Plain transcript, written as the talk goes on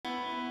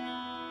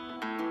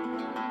Hey,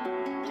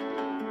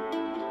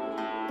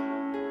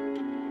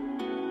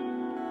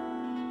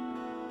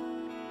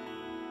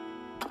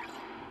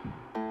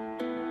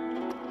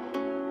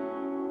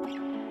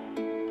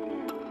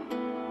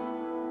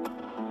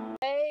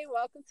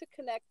 welcome to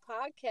Connect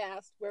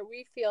Podcast, where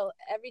we feel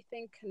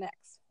everything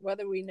connects,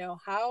 whether we know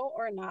how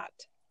or not.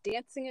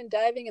 Dancing and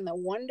diving in the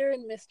wonder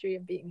and mystery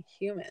of being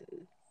human.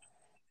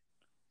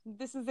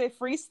 This is a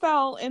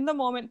freestyle in the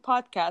moment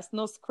podcast.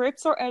 No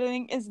scripts or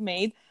editing is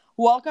made.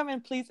 Welcome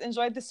and please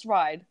enjoy this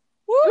ride.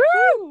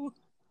 Woo!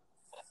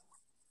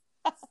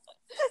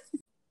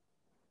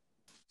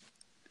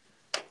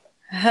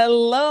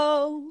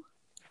 Hello.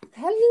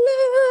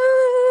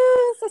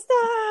 Hello,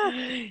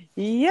 sister.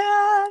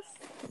 Yes.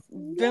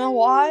 Been a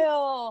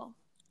while.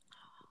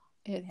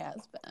 It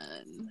has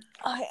been.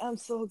 I am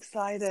so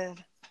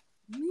excited.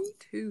 Me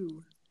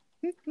too.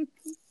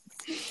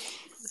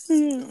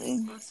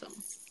 Awesome.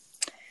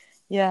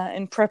 Yeah,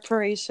 in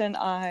preparation,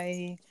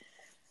 I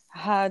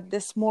had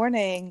this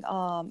morning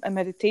a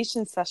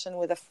meditation session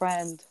with a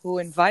friend who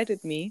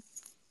invited me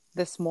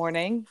this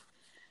morning,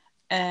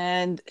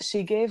 and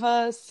she gave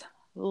us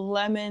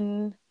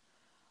lemon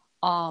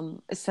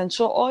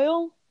essential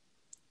oil.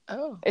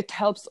 Oh. It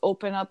helps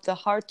open up the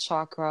heart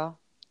chakra,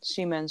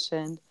 she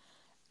mentioned.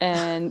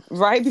 And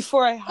right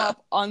before I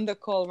hop on the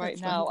call right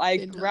now,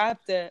 I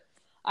grabbed it.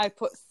 I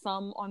put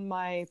some on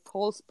my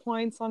pulse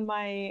points on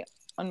my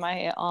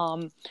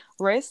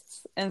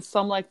wrists, and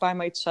some like by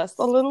my chest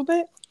a little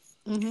bit.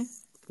 Mm-hmm.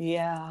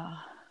 Yeah,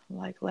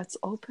 like let's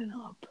open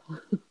up.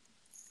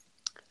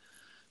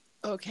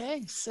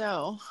 Okay,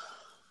 so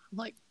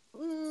like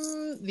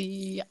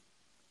the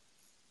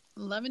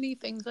lemony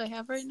things I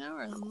have right now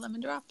are lemon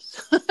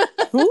drops.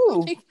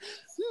 Ooh.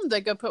 I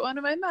go put one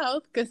in my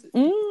mouth because I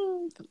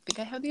don't think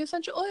I have the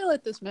essential oil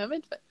at this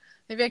moment, but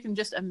maybe I can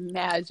just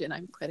imagine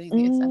I'm putting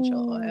the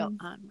essential oil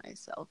on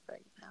myself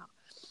right now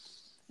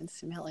and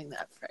smelling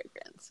that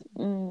fragrance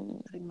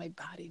and letting my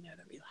body know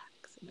to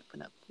relax and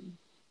open up and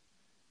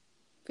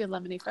feel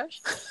lemony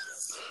fresh.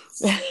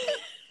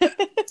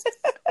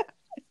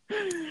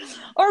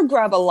 Or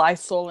grab a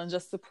Lysol and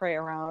just spray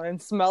around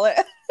and smell it.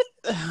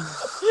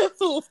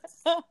 No,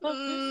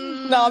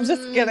 I'm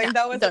just kidding.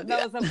 That was a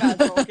bad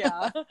joke.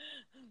 Yeah,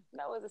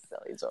 that was a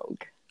silly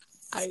joke.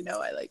 I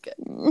know, I like it.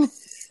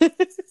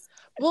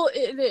 Well,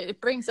 it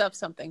brings up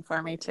something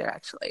for me too,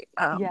 actually.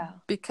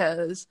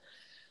 Because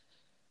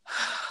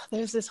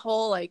there's this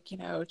whole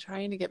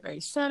trying to get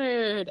very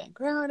centered and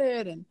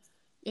grounded and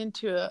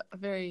into a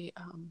very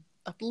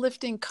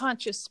uplifting,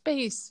 conscious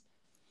space,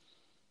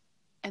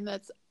 and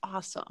that's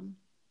awesome.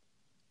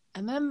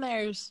 And then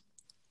there's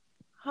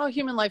how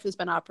human life has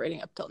been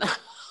operating up till now.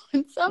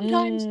 And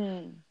sometimes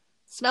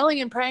smelling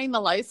and praying the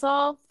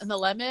Lysol and the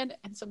lemon,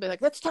 and somebody like,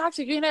 that's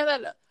toxic, you know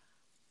that.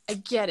 I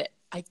get it.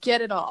 I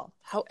get it all.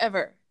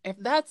 However, if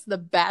that's the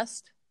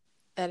best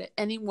that at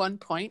any one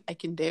point I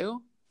can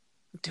do,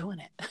 I'm doing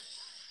it.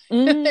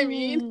 You know what I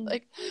mean?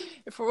 Like,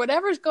 for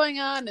whatever's going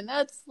on, and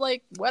that's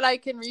like what I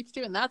can reach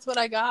to, and that's what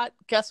I got,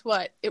 guess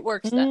what? It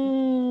works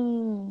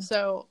then.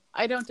 So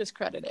I don't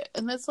discredit it.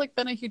 And that's like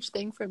been a huge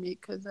thing for me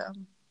because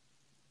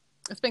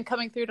it's been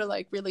coming through to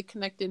like really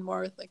connect in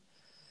more with like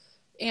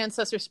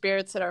ancestor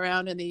spirits that are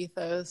around in the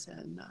ethos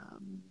and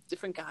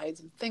different guides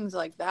and things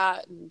like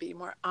that, and be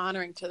more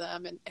honoring to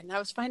them. And I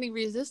was finding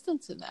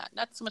resistance in that,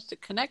 not so much to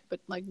connect,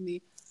 but like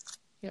the,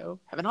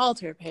 have an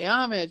altar, pay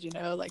homage,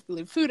 like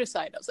leave food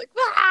aside. I was like,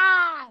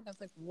 ah! And I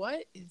was like,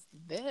 what is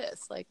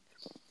this? Like,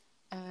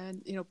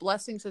 and,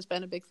 blessings has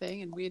been a big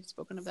thing. And we had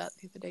spoken of that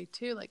the other day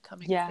too, like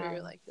coming through,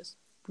 like just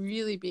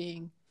really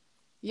being,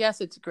 yes,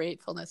 it's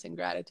gratefulness and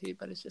gratitude,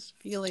 but it's just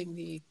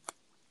feeling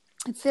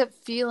it's that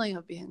feeling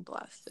of being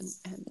blessed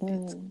and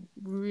it's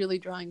really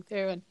drawing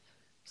through. And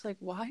it's like,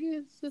 why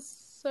is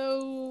this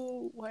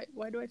so,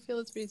 why do I feel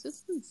this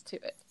resistance to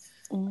it?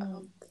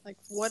 Like,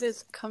 what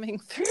is coming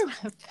through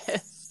with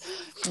this?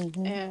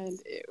 And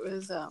it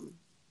was,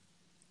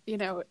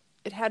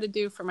 it had to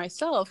do for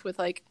myself with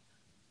like,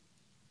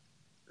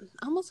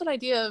 almost an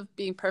idea of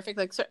being perfect,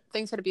 like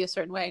things had to be a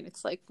certain way, and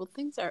it's like, well,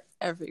 things are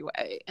every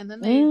way, and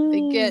then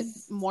they get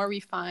more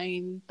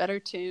refined, better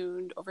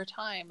tuned over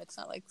time. It's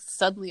not like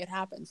suddenly it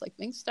happens. Like,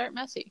 things start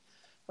messy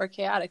or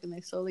chaotic, and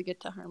they slowly get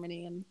to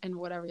harmony and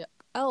whatever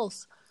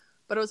else.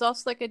 But it was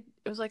also like it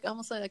was like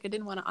almost like I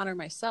didn't want to honor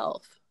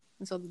myself,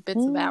 and so the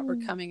bits of that were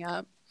coming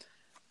up.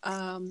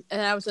 And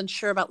I was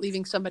unsure about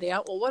leaving somebody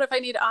out. Well, what if I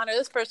need to honor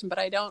this person, but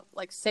I don't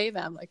like say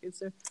them? Like, is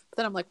there? But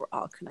then I'm like, we're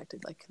all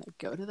connected. Like, can I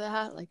go to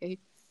that? Like,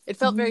 it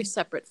felt very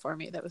separate for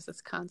me. That was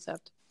this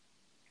concept.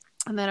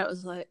 And then it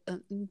was like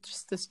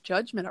just this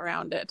judgment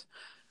around it.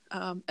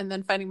 And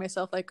then finding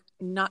myself like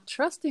not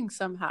trusting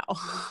somehow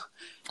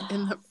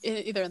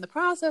either in the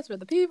process or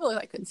the people, or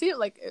I couldn't see it.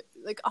 Like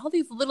all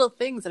these little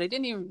things that I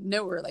didn't even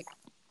know were like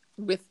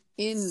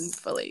within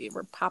fully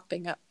were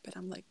popping up. And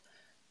I'm like,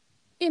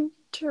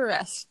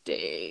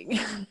 interesting.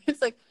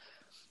 It's like,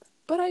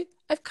 but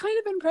I've kind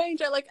of been praying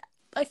to, like,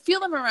 I feel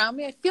them around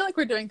me. I feel like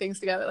we're doing things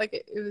together. Like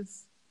it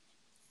was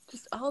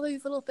just all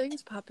these little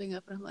things popping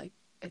up, and I'm like,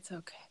 it's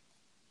okay.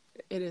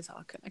 it is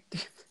all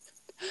connected.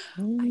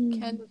 I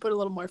can put a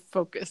little more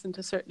focus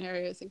into certain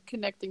areas and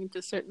connecting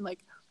to certain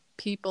like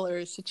people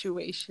or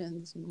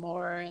situations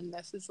more, and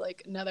this is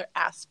like another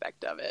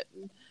aspect of it.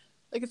 And,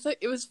 like it's like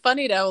it was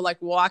funny to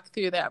like walk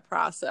through that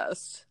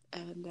process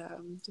and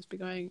just be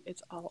going,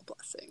 it's all a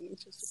blessing.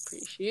 Just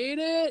appreciate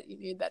it. You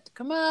need that to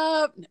come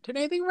up. Not doing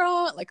anything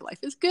wrong. Like life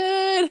is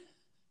good.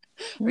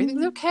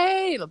 Everything's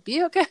okay. It'll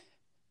be okay.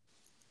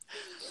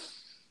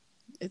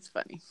 It's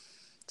funny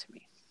to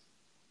me.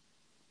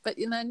 But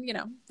and then,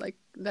 like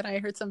then I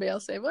heard somebody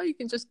else say, well, you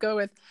can just go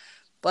with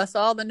bless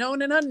all the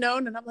known and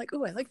unknown. And I'm like,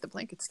 oh, I like the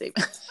blanket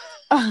statement.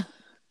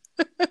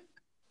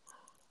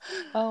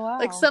 Oh, wow.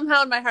 Like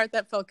somehow in my heart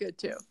that felt good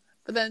too.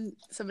 But then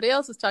somebody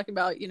else is talking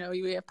about,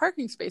 we have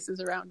parking spaces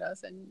around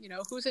us and,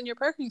 who's in your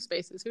parking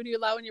spaces? Who do you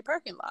allow in your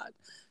parking lot,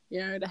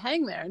 to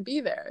hang there and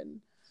be there? And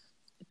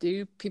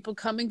do people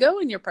come and go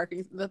in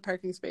the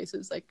parking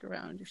spaces like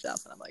around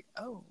yourself? And I'm like,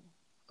 oh,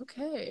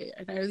 okay.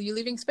 And are you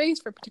leaving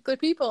space for particular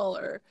people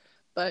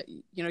but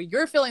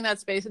you're filling that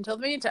space until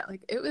the meantime.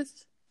 Like it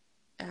was,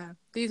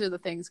 these are the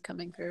things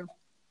coming through.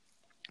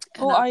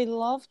 And, I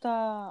love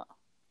that.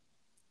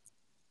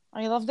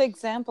 I love the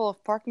example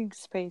of parking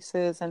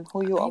spaces and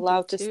who you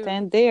allow to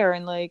stand there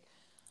and like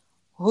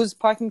whose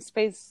parking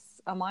space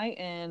am I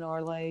in,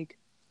 or like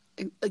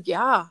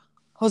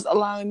who's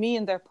allowing me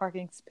in their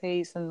parking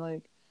space, and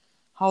like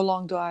how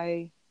long do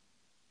I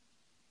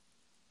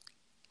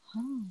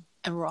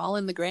and we're all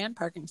in the grand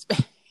parking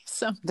space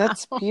somehow.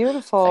 That's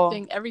beautiful.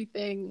 Affecting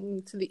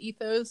everything to the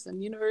ethos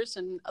and universe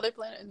and other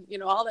planet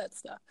and all that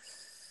stuff.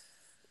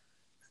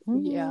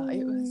 Yeah,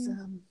 it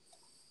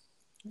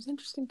was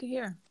interesting to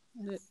hear.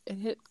 And it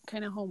hit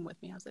kind of home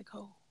with me. I was like,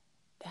 oh,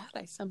 that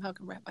I somehow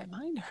can wrap my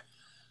mind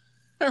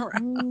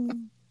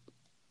around.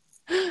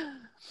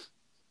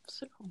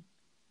 So,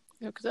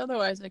 because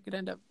otherwise I could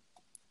end up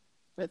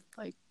with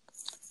like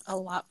a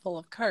lot full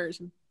of cars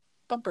and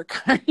bumper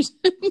cars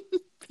and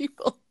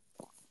people.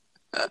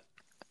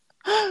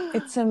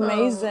 It's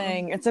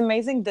amazing. It's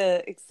amazing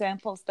the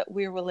examples that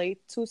we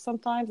relate to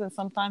sometimes, and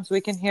sometimes we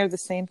can hear the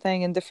same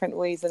thing in different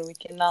ways and we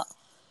cannot.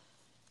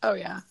 Oh,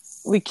 yeah.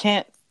 We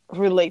can't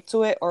relate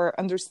to it or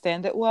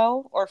understand it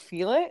well or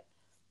feel it,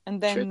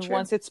 and then True.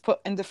 once it's put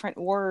in different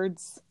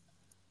words,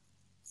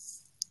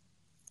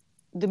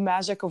 the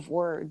magic of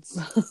words.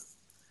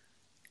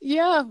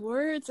 Yeah,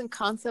 words and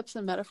concepts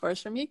and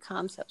metaphors. For me,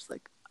 concepts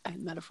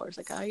and metaphors,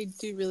 like I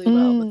do really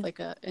well with like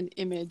an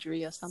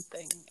imagery of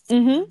something.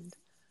 And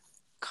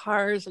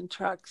cars and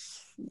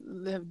trucks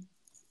have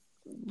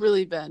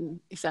really been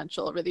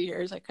essential over the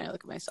years. I kind of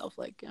look at myself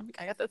like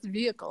I got this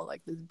vehicle,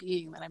 like this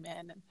being that I'm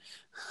in, and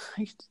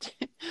I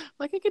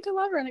get to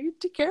love her and I get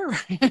to take care of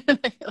her.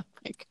 I love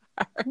my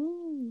car.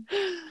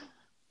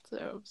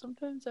 So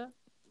sometimes,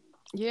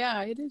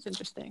 it is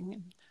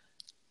interesting.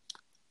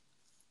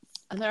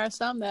 And there are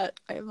some that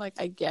I'm like,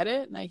 I get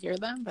it and I hear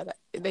them, but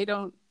they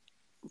don't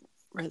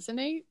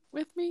resonate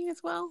with me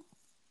as well.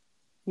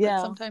 Yeah.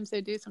 Like sometimes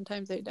they do,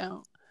 sometimes they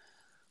don't.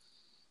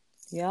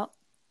 Yeah.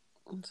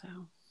 So.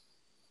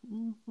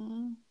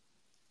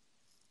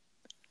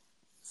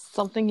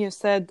 Something you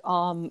said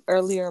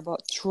earlier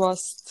about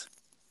trust,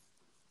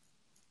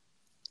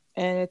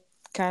 and it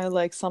kind of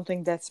like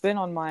something that's been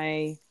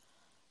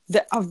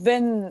that I've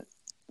been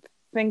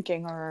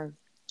thinking or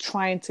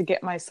trying to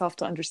get myself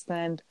to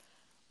understand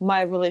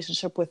my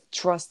relationship with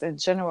trust in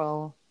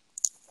general.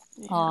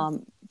 Yeah.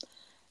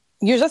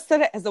 You just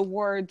said it as a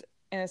word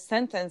in a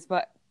sentence,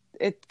 but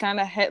it kind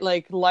of hit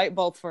like light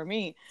bulb for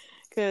me,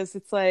 because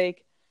it's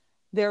like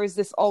there is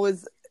this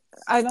always,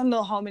 I don't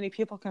know how many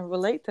people can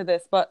relate to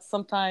this, but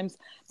sometimes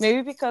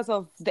maybe because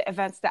of the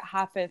events that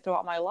happen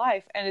throughout my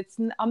life, and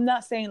I'm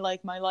not saying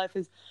like my life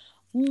is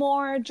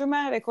more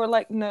dramatic or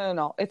like,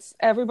 no. It's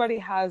everybody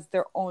has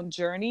their own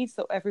journey.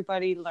 So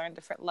everybody learned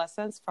different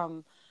lessons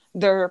from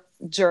their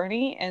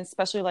journey, and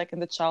especially like in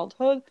the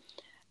childhood.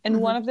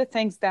 And one of the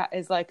things that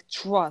is like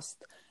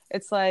trust.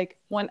 It's like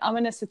when I'm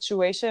in a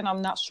situation,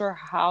 I'm not sure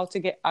how to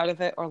get out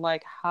of it or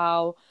like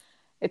how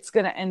it's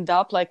going to end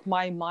up. Like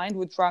my mind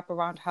would wrap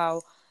around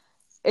how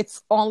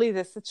it's only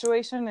this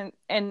situation,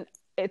 and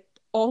it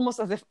almost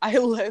as if I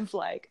live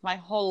like my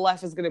whole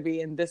life is going to be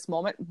in this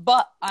moment.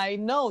 But I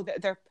know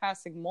that they're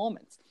passing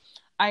moments.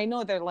 I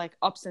know they're like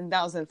ups and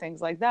downs and things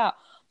like that.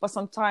 But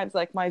sometimes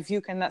like my view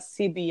cannot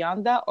see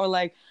beyond that, or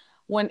like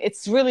when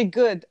it's really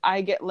good,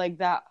 I get like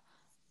that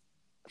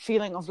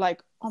feeling of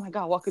like, oh my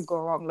God, what could go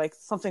wrong? Like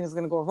something is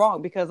going to go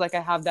wrong, because like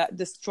I have that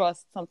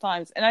distrust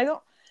sometimes, and I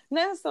don't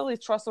necessarily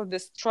trust or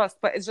distrust,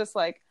 but it's just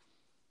like,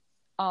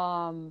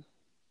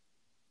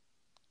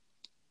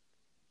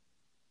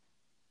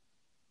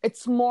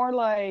 it's more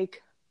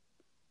like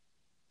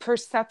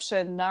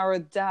perception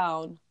narrowed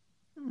down.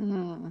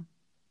 And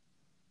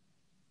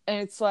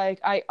it's like,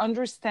 I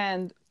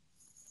understand,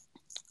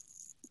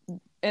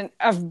 and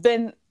I've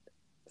been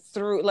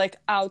through like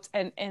out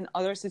and in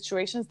other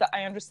situations, that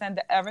I understand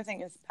that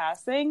everything is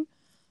passing,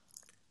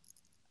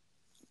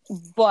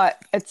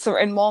 but at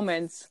certain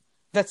moments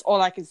that's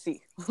all I can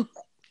see.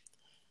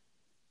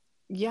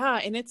 Yeah,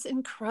 and it's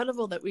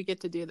incredible that we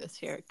get to do this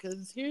here,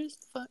 because here's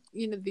the fun,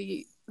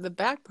 the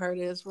back part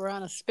is we're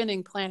on a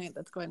spinning planet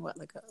that's going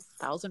like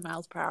 1,000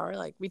 miles per hour.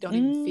 Like we don't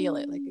even feel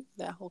it. Like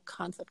that whole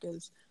concept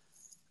is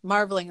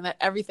marveling, and that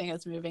everything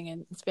is moving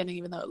and spinning,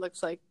 even though it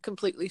looks like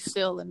completely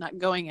still and not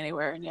going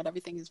anywhere, and yet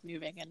everything is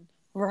moving. And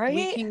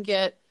we can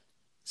get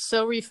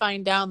so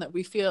refined down that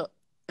we're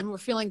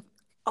feeling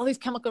all these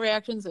chemical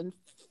reactions and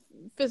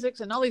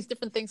physics and all these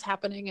different things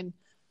happening, and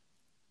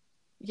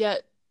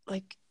yet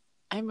like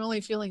I'm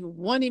only feeling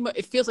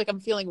it feels like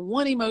I'm feeling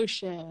one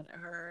emotion,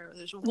 or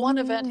there's one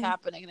event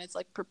happening, and it's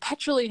like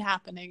perpetually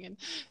happening. And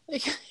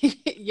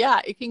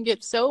yeah, it can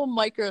get so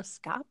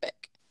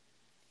microscopic.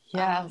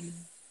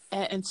 Yes.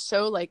 And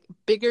so like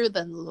bigger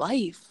than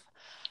life.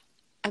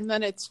 And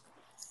then it's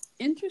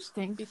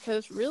interesting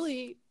because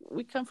really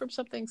we come from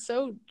something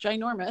so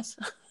ginormous.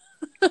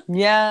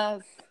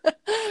 Yes.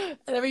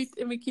 and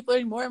we keep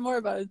learning more and more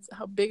about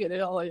how big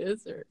it all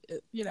is, and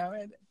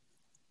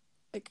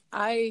like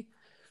I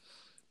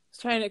was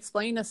trying to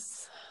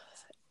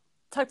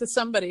talk to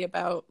somebody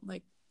about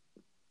like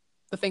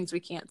the things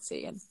we can't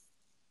see. And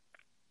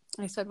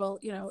I said, well,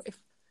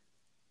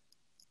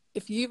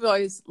 if you've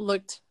always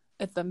looked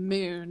at the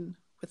moon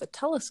with a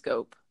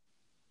telescope,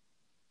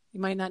 you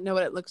might not know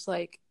what it looks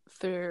like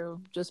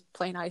through just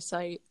plain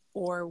eyesight,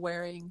 or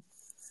wearing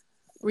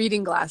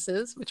reading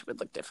glasses, which would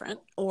look different.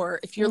 Or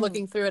if you're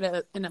looking through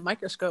it in a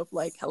microscope,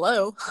 like,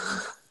 hello,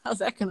 how's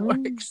that going to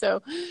work?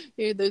 So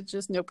there's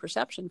just no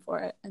perception for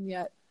it. And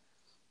yet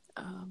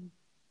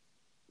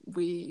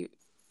we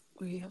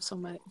have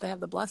they have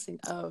the blessing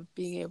of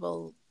being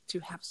able to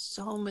have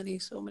so many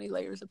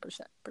layers of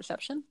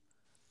perception.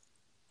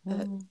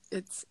 That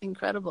it's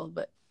incredible.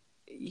 But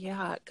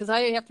yeah, because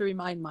I have to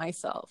remind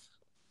myself,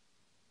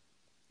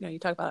 you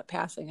talk about it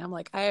passing. I'm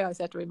like, I always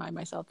have to remind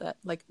myself that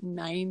like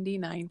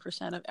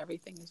 99% of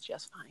everything is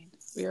just fine.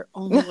 We are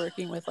only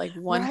working with like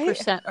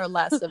 1% or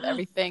less of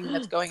everything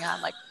that's going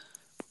on. Like,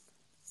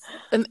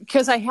 and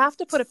because I have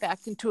to put it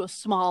back into a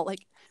small,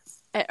 like,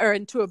 or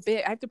into a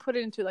big, I have to put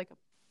it into like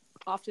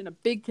often a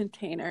big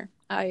container.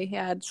 I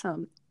had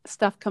some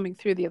stuff coming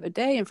through the other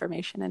day,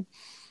 information, and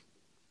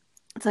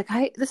it's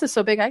like, this is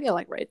so big, I gotta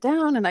like write it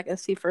down, and I gotta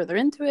see further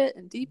into it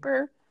and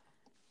deeper.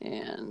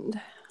 And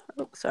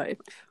sorry,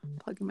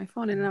 plugging my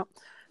phone in and out.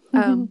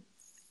 And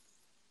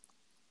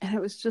it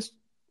was just,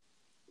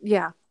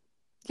 yeah.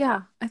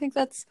 I think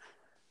I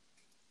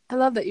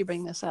love that you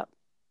bring this up,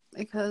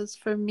 because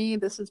for me,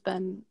 this has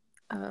been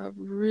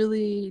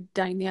really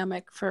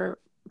dynamic for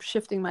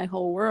shifting my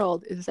whole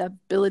world, is that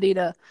ability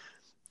to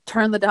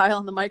turn the dial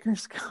on the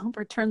microscope,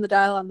 or turn the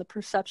dial on the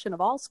perception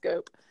of all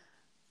scope.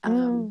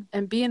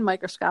 And being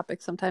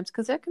microscopic sometimes,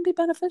 because that can be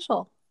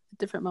beneficial at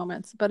different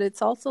moments. But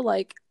it's also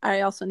like,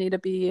 I also need to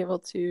be able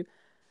to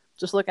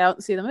just look out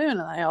and see the moon.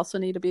 And I also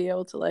need to be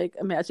able to like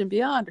imagine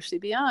beyond, or see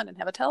beyond, and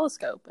have a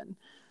telescope, and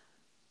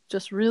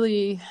just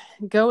really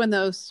go in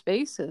those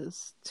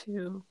spaces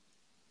to,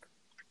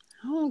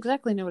 I don't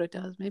exactly know what it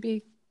does.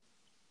 Maybe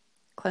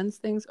cleanse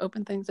things,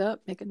 open things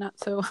up, make it not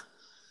so,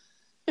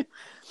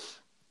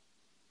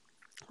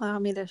 allow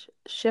me to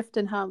shift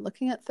in how I'm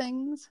looking at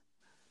things.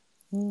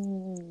 I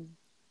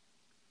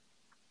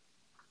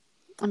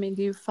mean,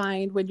 do you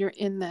find when you're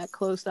in that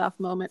closed off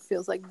moment,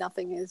 feels like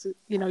nothing is,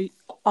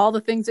 all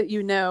the things that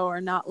are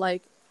not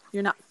like,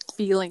 you're not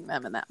feeling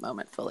them in that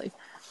moment fully?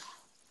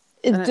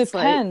 It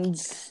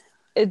depends.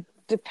 It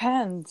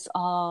depends.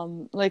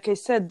 Like I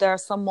said, there are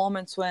some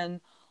moments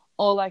when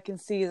all I can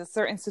see is a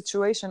certain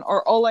situation,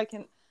 or all I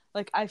can,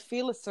 like, I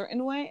feel a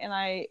certain way, and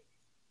I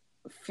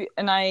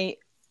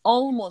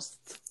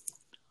almost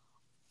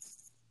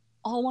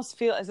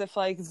feel as if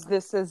like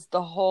this is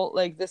the whole,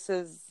 like this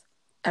is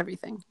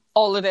everything,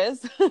 all it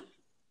is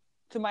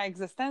to my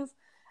existence.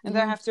 And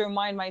then I have to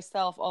remind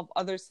myself of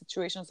other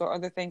situations or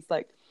other things,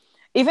 like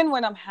even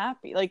when I'm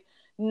happy, like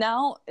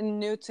now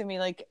new to me,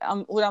 like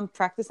what I'm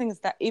practicing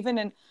is that even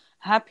in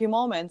happy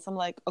moments, I'm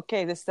like,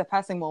 okay, this is a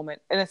passing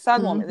moment. In a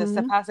sad moment, this is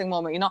a passing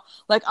moment,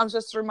 like I'm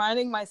just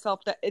reminding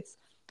myself that it's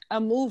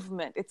a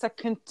movement, it's a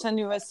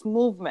continuous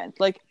movement,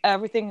 like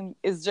everything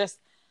is just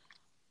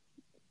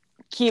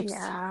keeps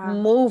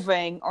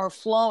moving or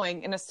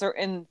flowing in a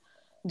certain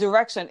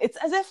direction. It's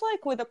as if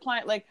like with a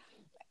plant, like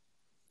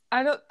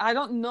I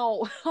don't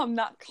know, I'm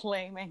not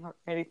claiming or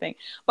anything,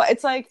 but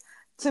it's like,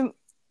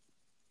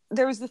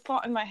 there was the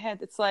thought in my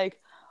head, it's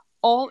like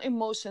all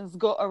emotions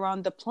go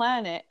around the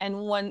planet,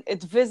 and when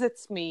it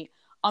visits me,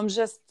 I'm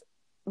just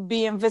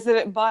being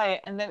visited by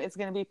it, and then it's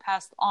going to be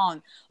passed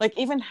on. Like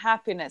even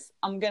happiness,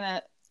 I'm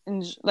not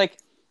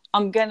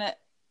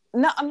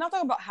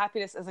talking about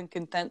happiness as in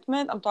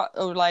contentment. I'm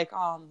talking like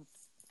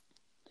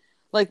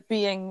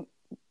the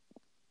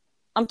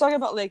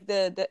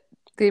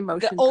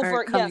emotion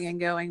part coming and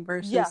going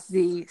versus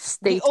the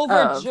state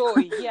of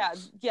joy.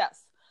 Yes.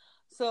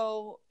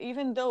 So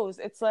even those,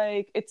 it's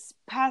like it's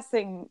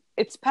passing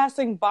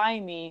by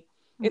me,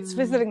 it's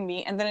visiting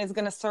me, and then it's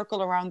gonna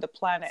circle around the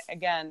planet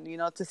again,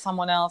 to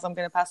someone else. I'm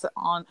gonna pass it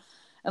on,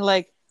 and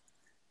like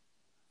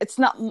it's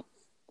not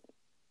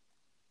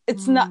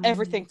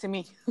everything to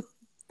me.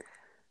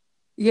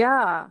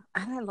 Yeah,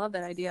 and I love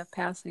that idea of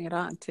passing it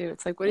on too.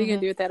 It's like, what are you gonna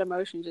do with that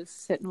emotion?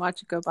 Just sit and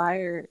watch it go by,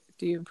 or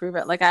do you improve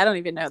it? Like, I don't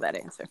even know that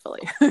answer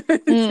fully.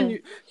 Can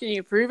you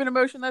improve an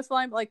emotion that's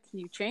lying? Like, can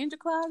you change a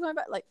cloud going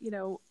by? Like,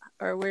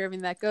 or wherever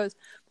that goes.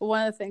 But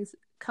one of the things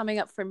coming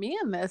up for me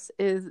in this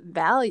is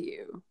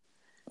value.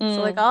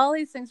 So like all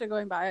these things are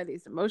going by,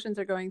 these emotions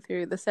are going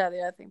through this, that, the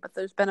other thing, but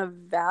there's been a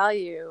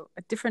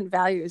different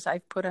values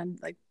I've put on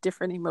like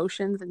different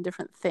emotions and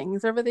different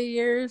things over the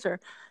years, or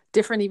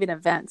different even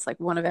events. Like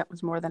one event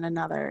was more than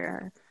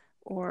another,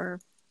 or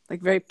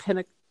like very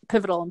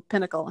pivotal and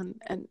pinnacle,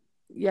 and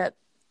yet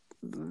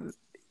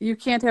you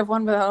can't have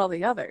one without all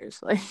the others.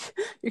 Like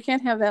you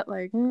can't have that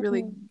like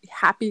really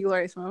happy,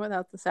 glorious moment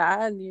without the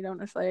sad, and you don't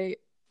necessarily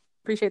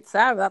appreciate the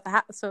sad without the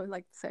happy. So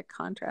like it's a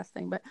contrast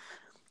thing, but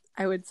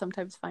I would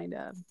sometimes find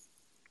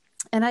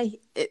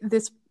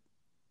this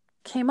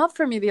came up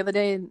for me the other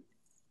day, and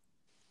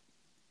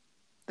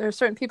there are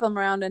certain people I'm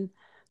around and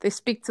they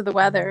speak to the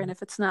weather, and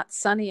if it's not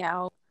sunny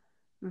out,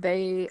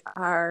 they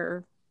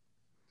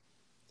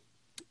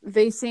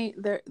seem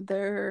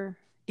their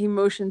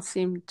emotions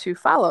seem to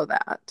follow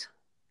that.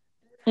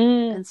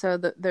 And so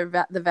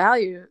the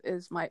value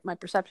is my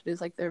perception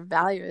is like their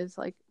value is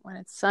like, when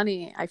it's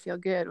sunny, I feel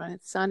good. When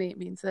it's sunny, it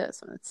means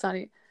this. When it's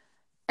sunny.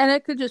 And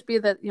it could just be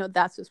that,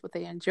 that's just what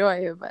they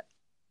enjoy. But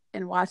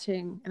in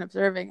watching and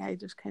observing, I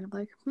just kind of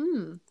like,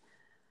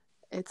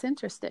 it's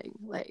interesting.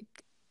 Like,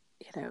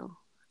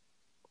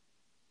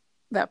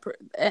 that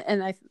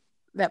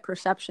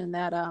perception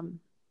that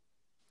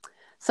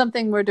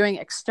something we're doing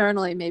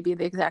externally may be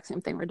the exact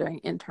same thing we're doing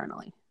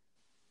internally.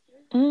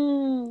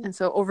 And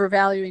so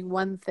overvaluing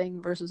one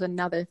thing versus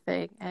another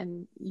thing,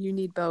 and you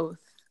need both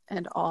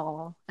and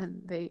all,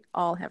 and they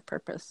all have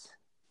purpose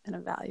and a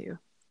value.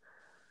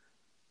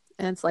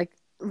 And it's like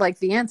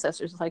the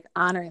ancestors, like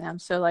honoring them.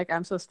 So like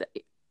I'm supposed to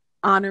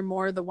honor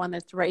more the one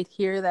that's right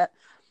here that,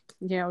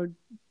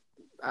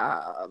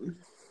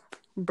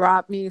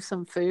 brought me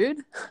some food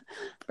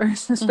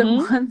versus the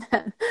one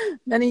that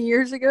many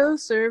years ago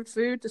served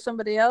food to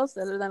somebody else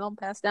that then I'll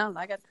pass down. And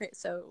I got great.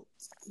 So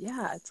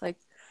yeah, it's like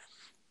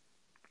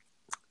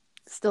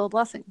still a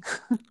blessing,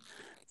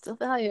 still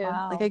value.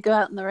 Wow. Like I go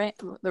out in the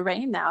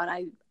rain now,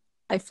 and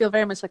I feel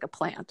very much like a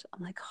plant.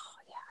 I'm like, oh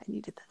yeah, I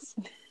needed this.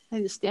 I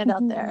just stand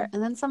out there.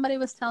 And then somebody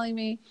was telling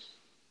me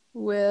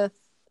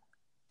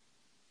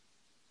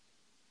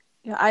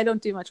I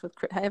don't do much I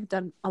haven't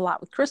done a lot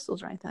with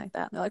crystals or anything like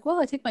that. And they're like,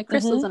 well, I take my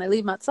crystals and I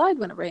leave them outside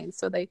when it rains.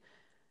 So they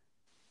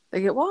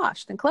get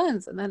washed and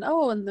cleansed. And then,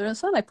 and they're in the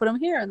sun, I put them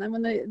here. And then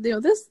when they,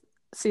 this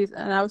season,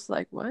 and I was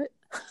like, what?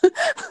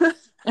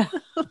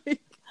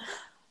 Like,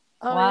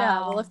 wow. Yeah.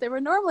 Well, if they were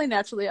normally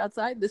naturally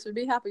outside, this would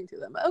be happening to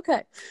them.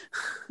 Okay.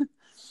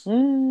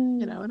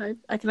 And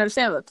I can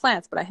understand with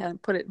plants, but I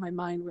hadn't put it in my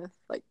mind with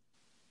like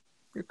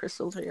your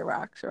crystals or your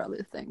rocks or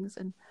other things.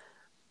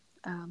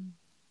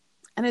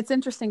 And it's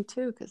interesting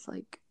too, because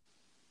like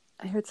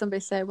I heard somebody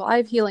say, well, I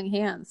have healing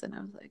hands. And I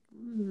was like,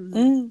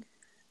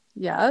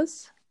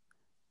 yes.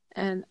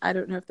 And I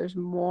don't know if there's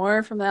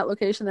more from that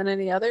location than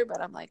any other,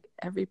 but I'm like,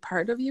 every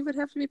part of you would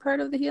have to be part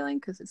of the healing,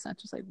 because it's not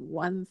just like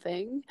one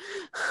thing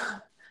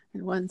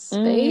in one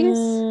space.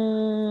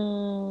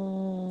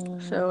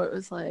 So it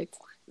was like,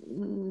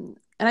 and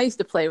I used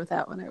to play with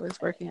that when I was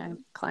working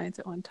on clients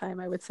at one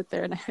time. I would sit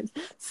there and I would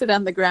sit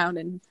on the ground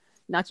and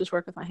not just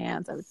work with my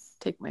hands. I would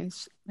take my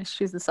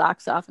shoes and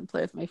socks off and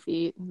play with my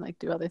feet and like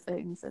do other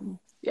things. And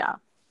yeah,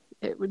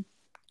 it'd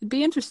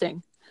be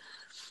interesting.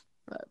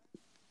 But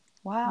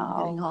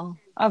wow,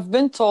 I've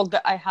been told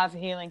that I have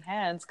healing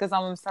hands because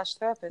I'm a massage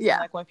therapist. Yeah.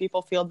 And like when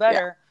people feel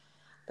better,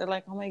 they're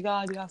like, "Oh my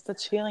God, you have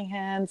such healing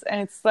hands!"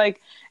 And it's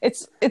like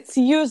it's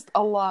used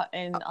a lot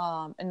in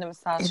the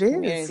massage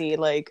community.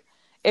 Like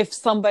if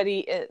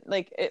somebody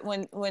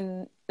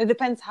when it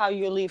depends how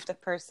you leave the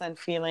person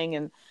feeling,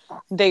 and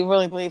they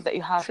really believe that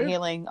you have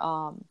healing.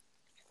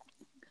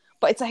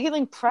 But it's a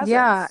healing presence.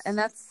 Yeah, and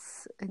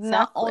that's exactly.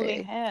 Not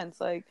only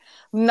hands. Like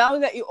now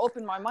that you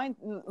open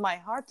my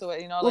heart to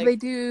it, well, like, they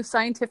do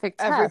scientific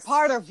tests. Every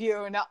part of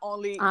you, not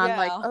only on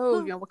like,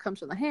 what comes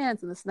from the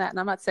hands and this and that. And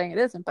I'm not saying it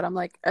isn't, but I'm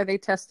like, are they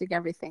testing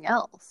everything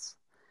else?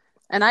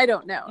 And I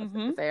don't know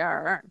if they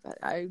are or aren't, but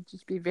I'd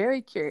just be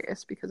very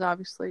curious, because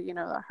obviously,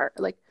 the heart,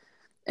 like,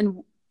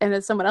 and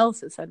as someone else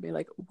has said to me,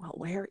 like, well,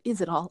 where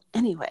is it all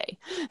anyway?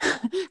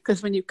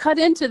 Because when you cut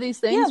into these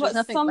things, there's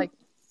nothing like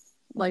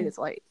light is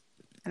light.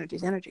 Energy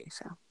is energy.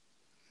 So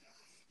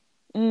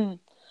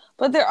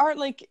but there are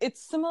like,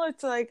 it's similar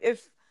to like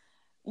if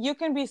you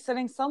can be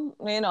sitting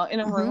in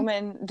a room,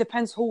 and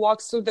depends who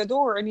walks through the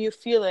door, and you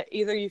feel it.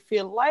 Either you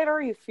feel lighter,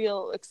 you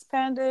feel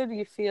expanded,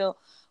 you feel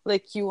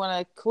like you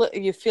want to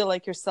you feel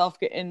like yourself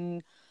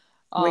getting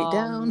weight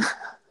down.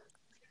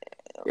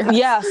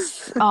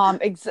 Yes. I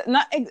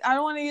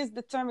don't want to use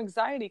the term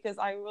anxiety, because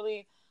I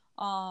really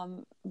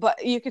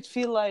but you could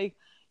feel like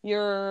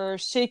you're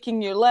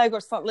shaking your leg or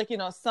something,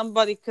 like,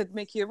 somebody could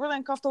make you really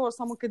uncomfortable, or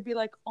someone could be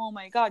like, oh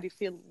my God, you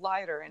feel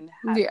lighter and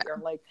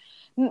happier.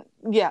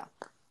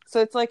 So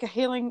it's like a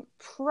healing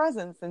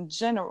presence in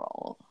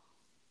general.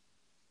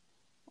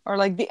 or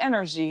like the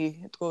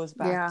energy it goes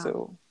back Yeah.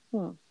 to.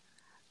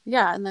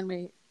 Yeah, and then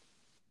we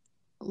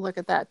look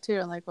at that too,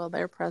 and like, well,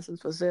 their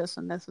presence was this,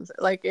 and this was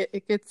like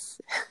it gets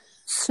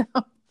so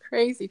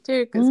crazy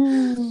too, because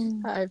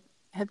I've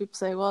had people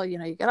say, well, you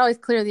know, you gotta always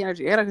clear the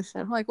energy.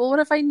 I'm like, well, what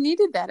if I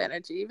needed that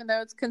energy, even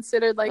though it's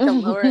considered like a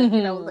lower,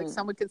 you know, like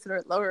some would consider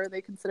it lower,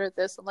 they consider it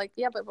this. I'm like,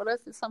 yeah, but what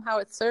if somehow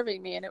it's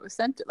serving me and it was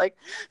sent to, like,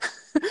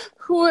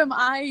 who am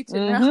I to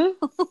know?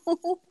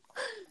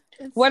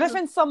 What if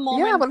in some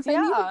moment, yeah, what if I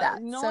needed that?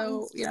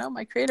 So, you know,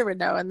 my creator would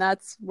know, and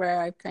that's where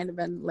I've kind of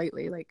been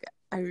lately. Like,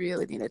 I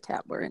really need to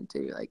tap more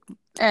into, like,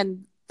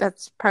 and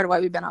that's part of why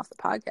we've been off the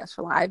podcast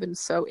for a while. I've been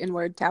so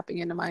inward, tapping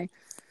into my,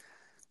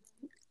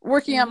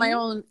 working on my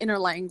own inner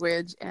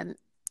language and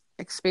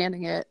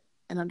expanding it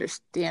and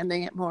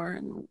understanding it more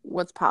and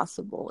what's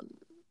possible, and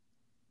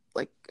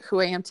like who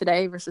I am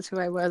today versus who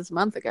I was a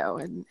month ago,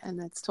 and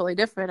it's totally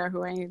different, or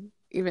who I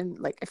even,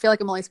 like, I feel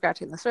like I'm only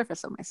scratching the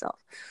surface of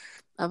myself,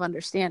 of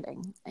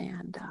understanding,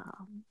 and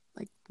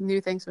like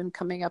new things have been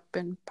coming up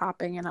and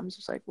popping, and I'm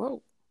just like,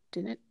 whoa,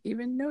 didn't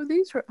even know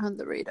these were on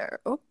the radar.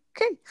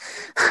 Okay.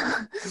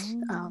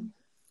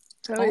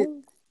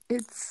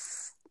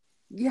 It's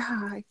yeah,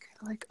 I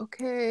kind of like,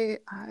 okay,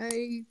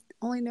 I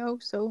only know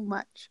so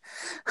much,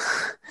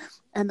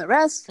 and the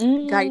rest,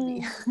 guide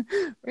me,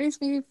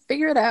 raise me,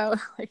 figure it out,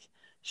 like,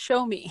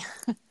 show me.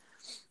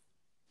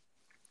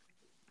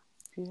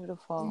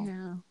 Beautiful.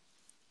 Yeah.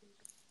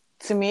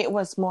 To me, it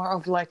was more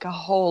of like a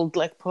hold,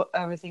 like put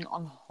everything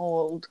on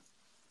hold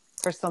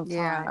for some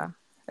time.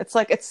 It's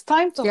like, it's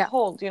time to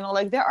hold, you know,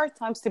 like there are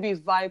times to be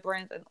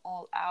vibrant and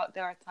all out.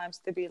 There are times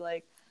to be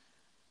like,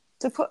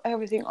 to put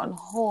everything on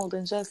hold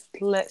and just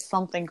let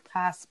something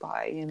pass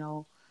by, you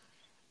know.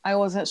 I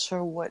wasn't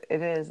sure what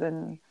it is.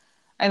 And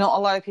I know a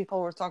lot of people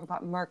were talking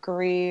about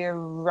Mercury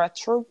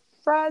retrograde.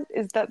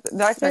 Did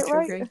I say it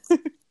right?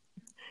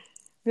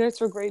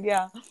 Retrograde,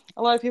 yeah.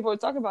 A lot of people were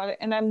talking about it.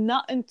 And I'm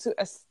not into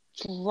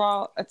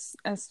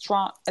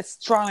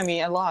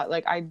astronomy a lot.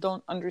 Like, I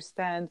don't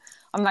understand.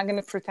 I'm not going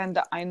to pretend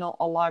that I know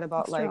a lot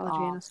about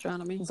astrology and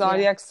astronomy,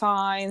 zodiac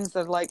signs,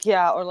 or like,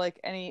 yeah, or like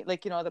any,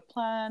 like, you know, the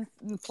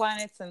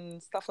planets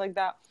and stuff like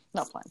that.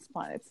 Not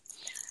planets.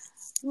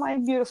 My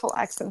beautiful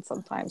accent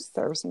sometimes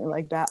serves me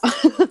like that.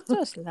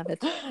 Just love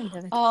it. I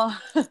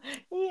love it.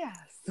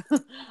 Yes.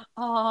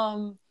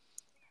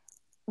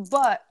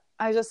 But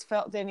I just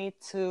felt they need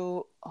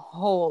to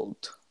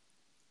hold.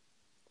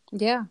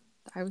 Yeah,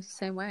 I was the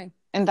same way.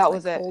 And that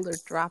was it. Hold or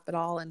drop it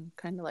all, and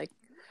kind of like,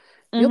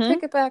 you'll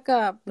pick it back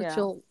up, but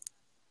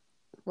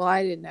well,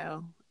 I didn't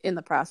know in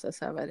the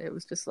process of it. It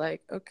was just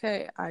like,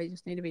 okay, I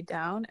just need to be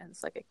down. And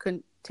it's like, I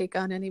couldn't take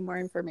on any more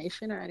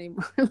information or any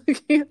more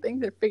looking at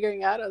things or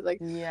figuring out. I was like,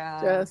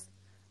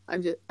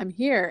 I'm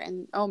here.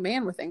 And oh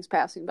man, were things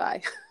passing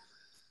by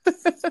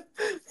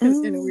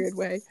in a weird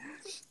way.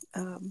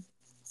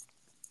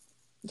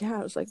 Yeah,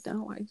 I was like,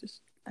 no,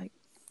 I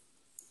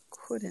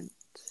couldn't.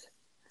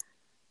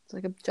 It's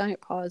like a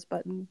giant pause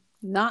button.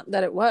 Not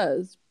that it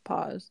was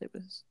paused. It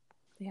was,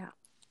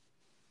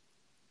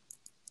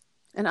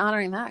 and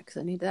honoring that, because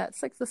I need that.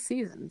 It's like the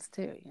seasons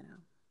too, you know.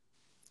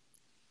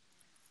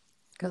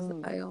 Because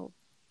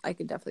I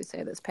could definitely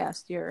say this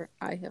past year,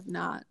 I have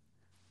not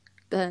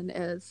been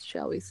as,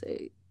 shall we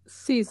say,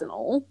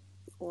 seasonal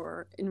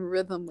or in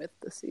rhythm with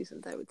the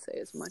seasons, I would say,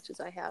 as much as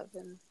I have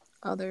in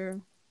other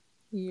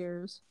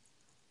years.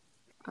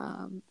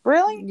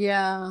 Really?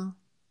 Yeah.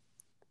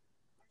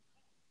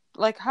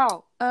 Like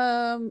how?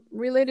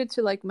 Related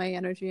to like my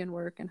energy and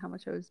work and how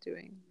much I was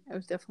doing. I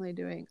was definitely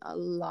doing a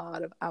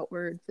lot of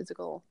outward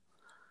physical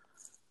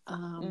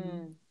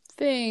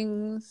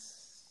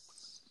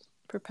things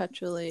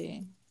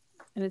perpetually,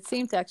 and it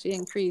seemed to actually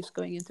increase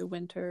going into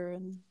winter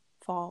and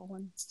fall,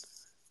 and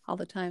all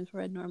the times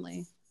where I'd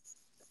normally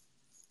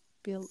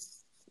be a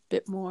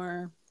bit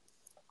more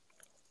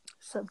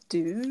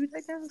subdued,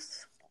 I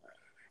guess,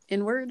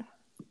 inward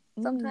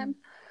sometimes.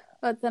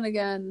 But then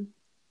again,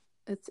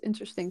 it's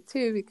interesting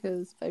too,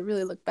 because if I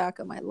really look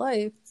back on my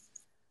life,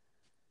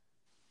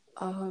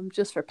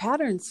 just for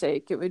pattern's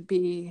sake, it would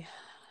be,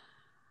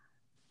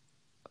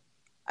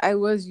 I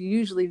was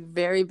usually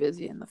very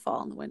busy in the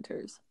fall and the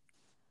winters,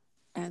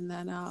 and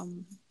then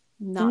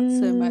not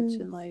so much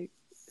in like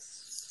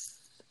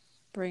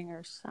spring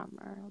or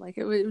summer. Like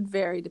it would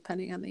vary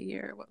depending on the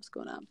year, what was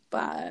going on.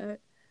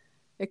 But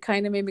it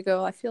kind of made me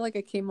go, I feel like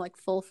I came like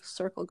full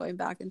circle going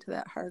back into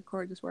that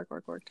hardcore, just work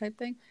type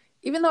thing.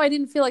 Even though I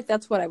didn't feel like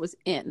that's what I was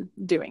in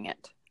doing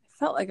it. I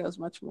felt like I was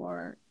much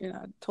more, you know,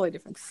 a totally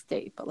different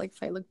state. But like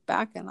if I look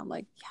back and I'm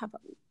like, yeah,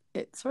 but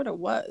it sort of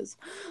was.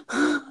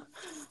 But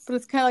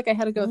it's kind of like I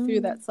had to go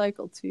through that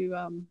cycle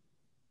to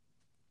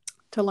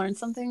learn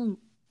something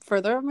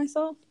further of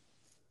myself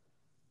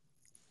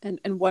and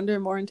wonder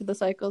more into the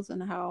cycles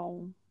and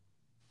how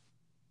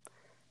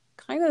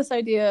kind of this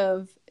idea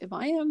of, if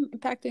I am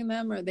impacting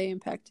them, or are they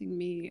impacting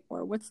me,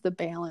 or what's the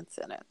balance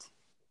in it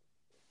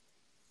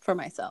for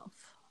myself?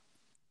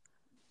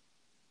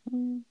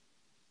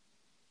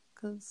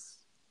 Because,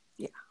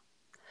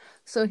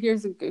 so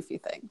here's a goofy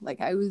thing.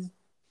 Like I was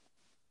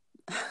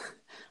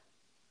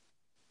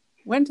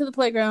went to the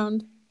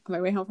playground on my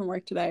way home from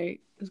work today.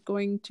 Was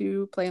going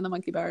to play in the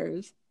monkey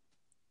bars.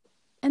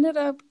 Ended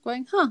up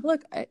going,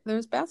 look,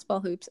 there's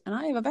basketball hoops, and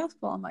I have a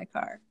basketball in my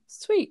car.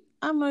 Sweet.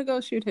 I'm going to go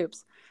shoot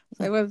hoops.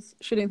 So I was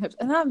shooting hoops,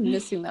 and I'm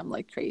missing them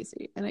like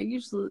crazy. And I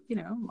usually,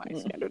 my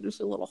standard is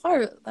a little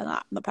higher than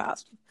that in the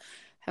past,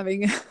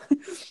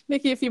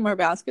 making a few more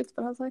baskets.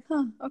 But I was like,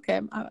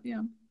 okay,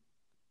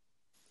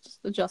 just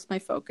adjust my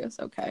focus.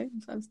 Okay.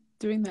 So I was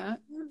doing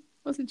that.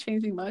 Wasn't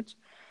changing much.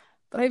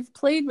 But I've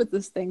played with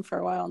this thing for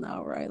a while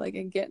now, where I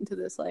get into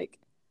this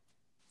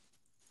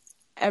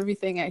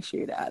everything I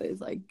shoot at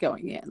is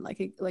going in,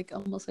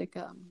 almost like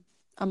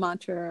a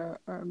mantra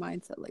or a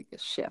mindset, like a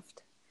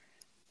shift.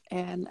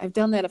 And I've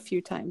done that a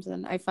few times,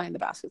 and I find the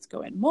baskets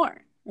go in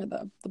more, or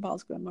the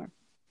balls go in more.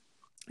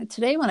 And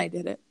today when I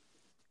did it,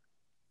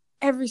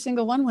 every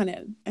single one went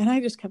in, and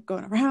I just kept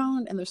going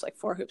around, and there's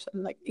 4 hoops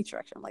in each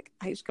direction.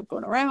 I just kept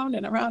going around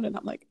and around, and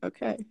I'm like,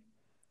 okay,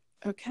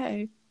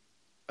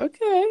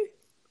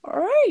 all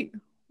right,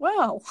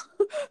 well,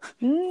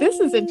 this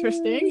is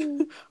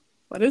interesting.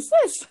 What is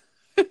this?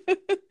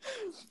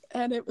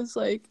 And it was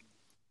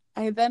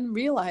I then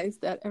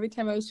realized that every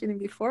time I was shooting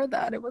before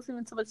that, it wasn't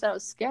even so much that I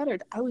was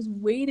scattered. I was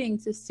waiting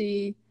to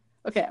see,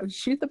 I would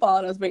shoot the ball,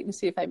 and I was waiting to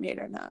see if I made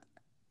it or not.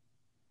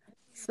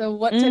 So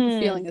what type of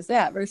feeling is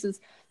that?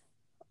 Versus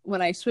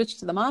when I switched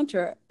to the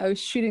mantra, I was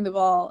shooting the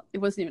ball. It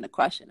wasn't even a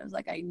question. It was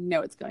I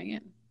know it's going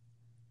in.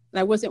 And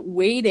I wasn't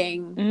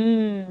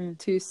waiting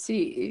to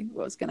see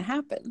what was going to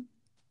happen.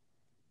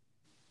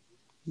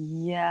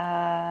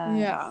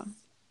 Yeah.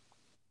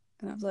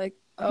 And I was like,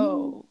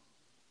 oh,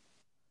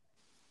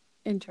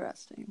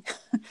 interesting.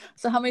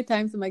 So how many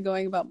times am I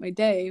going about my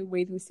day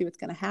waiting to see what's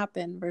going to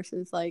happen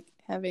versus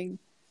having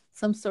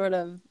some sort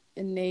of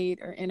innate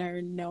or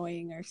inner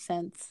knowing or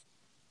sense?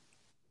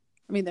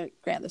 I mean,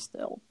 there's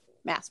still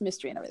mass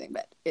mystery and everything,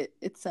 but it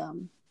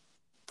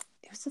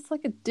was just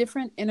a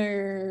different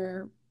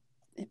inner,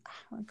 I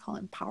want to call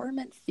it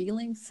empowerment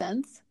feeling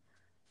sense.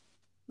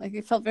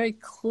 It felt very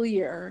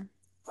clear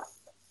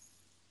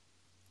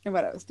in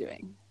what I was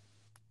doing.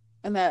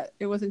 And that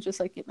it wasn't just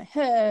in my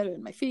head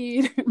and my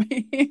feet or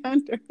my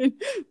hand or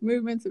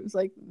movements. It was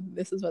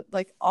this is what,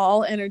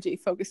 all energy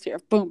focused here.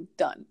 Boom,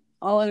 done.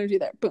 All energy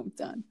there. Boom,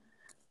 done.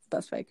 It's the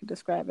best way I could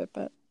describe it.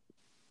 But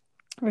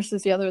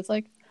versus the other, it's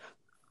what's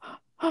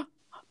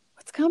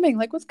coming?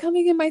 What's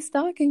coming in my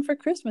stocking for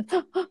Christmas?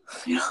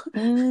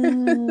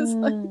 It's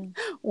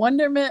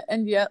wonderment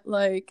and yet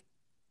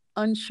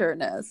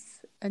unsureness.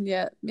 And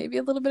yet maybe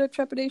a little bit of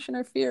trepidation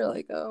or fear.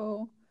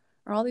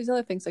 Or all these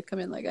other things that come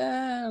in, I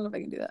don't know if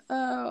I can do that.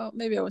 Oh,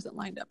 maybe I wasn't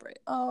lined up right.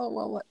 Oh,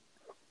 well, what?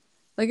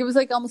 It was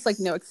almost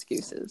no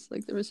excuses.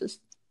 There was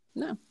just,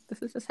 no,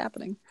 this is just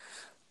happening.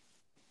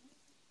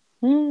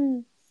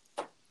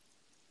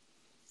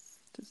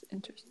 Just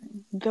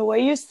interesting. The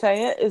way you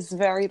say it is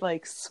very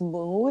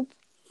smooth.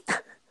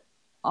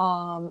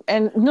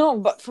 And no,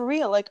 but for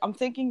real, I'm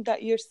thinking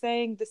that you're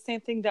saying the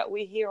same thing that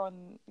we hear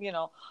on,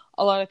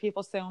 a lot of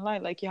people say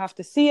online, you have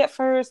to see it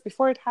first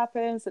before it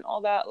happens and all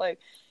that.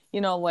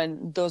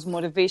 When those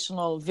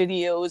motivational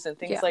videos and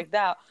things like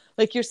that,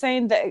 you're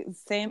saying the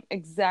same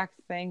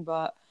exact thing,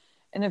 but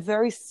in a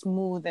very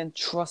smooth and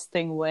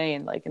trusting way,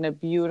 and in a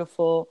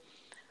beautiful,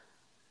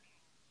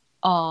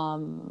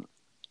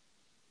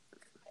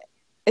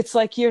 it's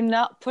you're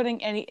not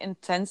putting any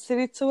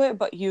intensity to it,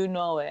 but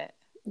it.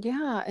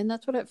 Yeah, and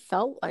that's what it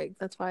felt like.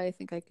 That's why I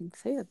think I can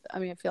say it. I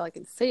mean, I feel I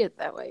can say it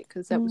that way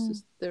because that was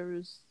just, there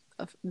was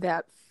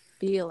that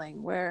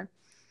feeling where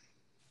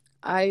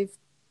I'll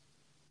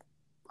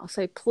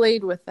say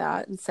played with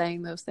that and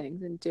saying those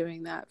things and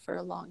doing that for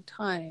a long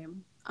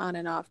time on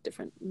and off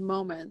different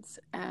moments.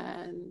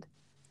 And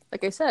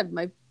like I said,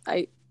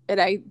 I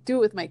do it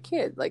with my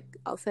kid.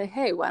 I'll say,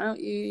 hey, why don't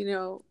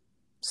you,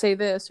 say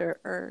this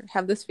or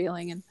have this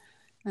feeling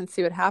and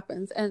see what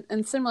happens.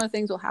 And similar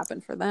things will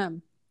happen for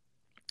them.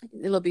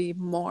 It'll be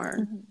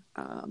more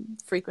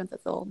frequent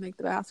that they'll make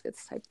the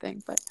baskets type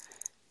thing. But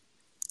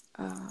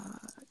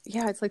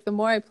it's the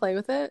more I play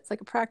with it, it's a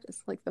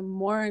practice. The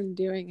more I'm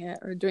doing it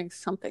or doing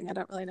something, I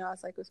don't really know. I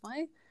was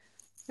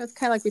it's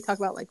kind of we talk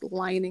about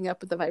lining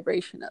up with the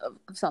vibration of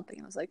something.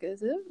 And I was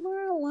is it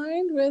more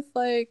aligned with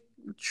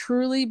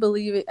truly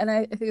believing? And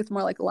I think it's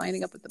more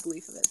lining up with the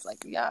belief of it. It's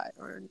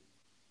or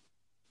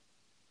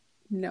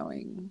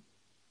knowing.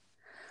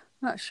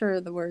 I'm not sure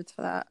of the words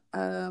for that.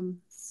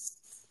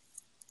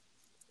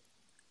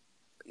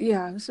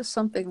 It was just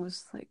something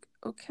was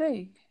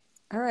okay,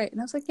 all right.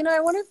 And I was I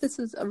wonder if this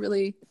is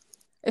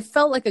it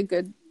felt like a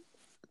good,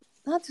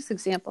 not just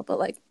example,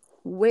 but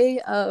way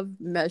of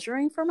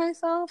measuring for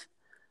myself,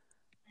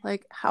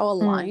 how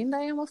aligned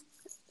I almost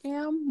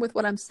am with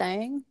what I'm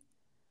saying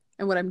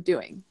and what I'm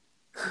doing.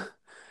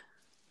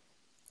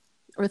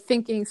 Or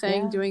thinking,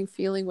 saying, doing,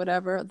 feeling,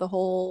 whatever, the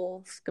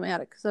whole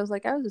schematic. Because I was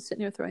I was just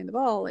sitting here throwing the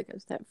ball, I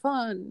was having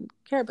fun,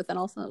 care, but then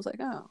all of a sudden I was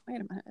oh,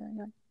 wait a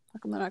minute, how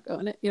come they're not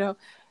going it,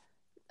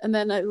 And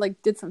then I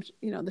did some,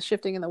 the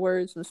shifting in the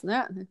words and this and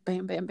that, and then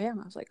bam, bam, bam.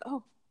 I was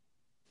oh,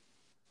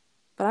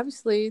 But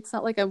obviously it's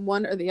not like I'm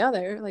one or the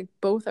other, like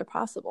both are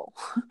possible.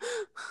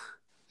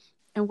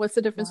 And what's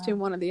the difference between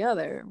one or the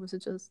other? Was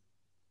it just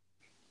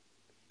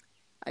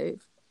I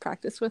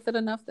practiced with it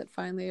enough that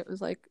finally it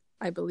was like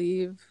I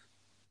believe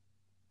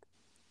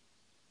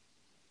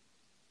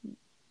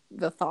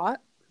the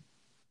thought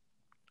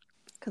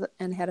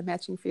and had a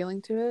matching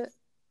feeling to it,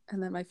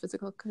 and then my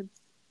physical could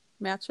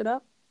match it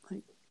up.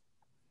 Like,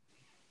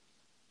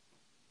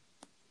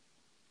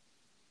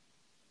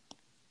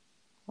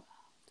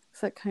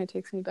 so that kind of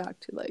takes me back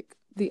to like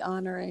the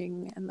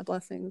honoring and the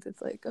blessings.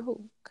 It's like,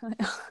 oh, kind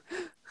of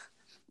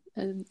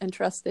and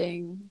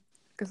trusting,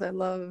 because I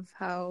love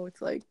how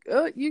it's like,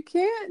 oh, you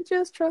can't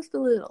just trust a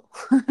little.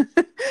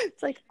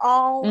 It's like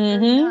all or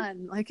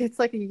none. Like it's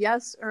like a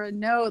yes or a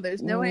no.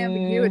 There's no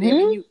ambiguity. I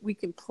mean, we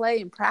can play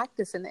and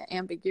practice in the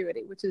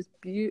ambiguity, which is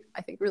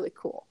I think really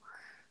cool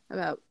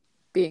about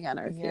being on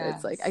Earth here.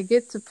 It's like I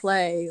get to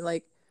play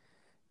like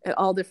at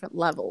all different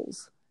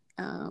levels,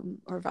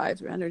 or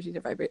vibes or energy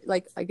to vibrate.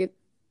 Like I get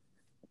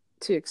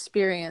to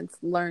experience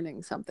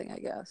learning something, I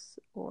guess,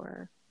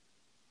 or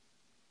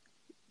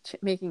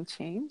making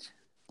change.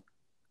 I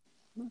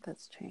don't know if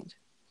that's change.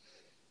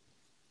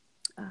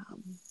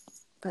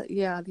 But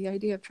yeah, the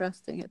idea of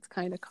trusting, it's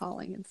kind of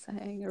calling and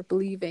saying, or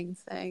believing,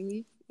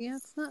 saying, yeah,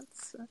 it's not.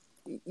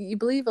 You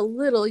believe a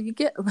little, you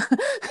get.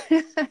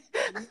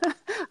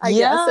 I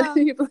guess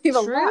you believe a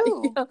lot.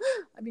 You know?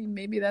 I mean,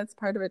 maybe that's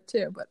part of it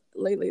too. But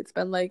lately, it's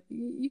been like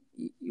you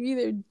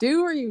either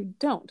do or you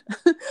don't.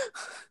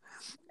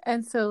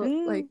 And so,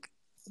 like,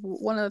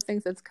 one of the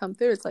things that's come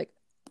through is like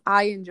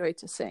I enjoy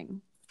to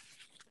sing,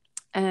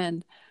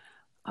 and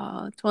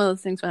it's one of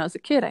those things when I was a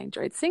kid I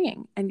enjoyed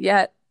singing, and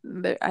yet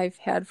I've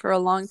had for a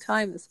long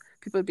time this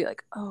people would be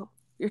like, oh,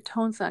 your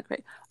tone's not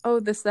great,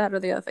 oh, this, that, or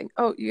the other thing,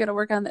 oh, you got to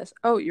work on this,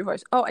 oh, your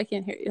voice, oh, I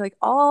can't hear you, like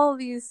all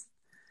these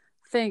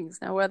things.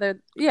 Now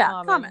whether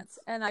comments,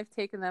 and I've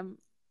taken them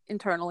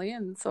internally,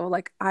 and so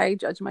like I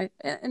judge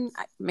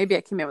maybe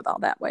I came in with all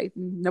that way,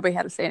 nobody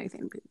had to say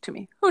anything to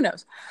me, who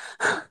knows.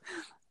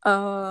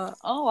 Oh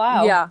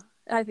wow, yeah,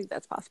 I think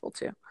that's possible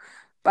too.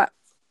 But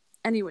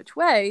any which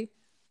way,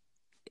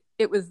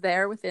 it was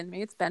there within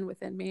me, it's been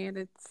within me, and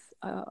it's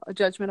a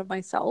judgment of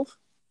myself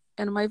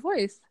and my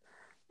voice.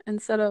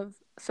 Instead of,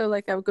 so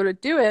like I would go to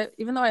do it,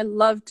 even though I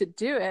love to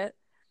do it,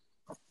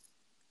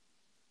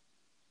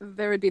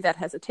 there would be that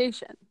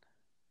hesitation,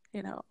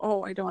 you know,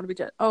 oh, I don't want to be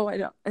judged, oh,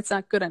 it's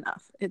not good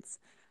enough, it's,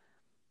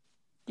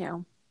 you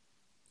know,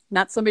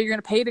 not somebody you're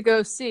going to pay to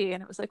go see.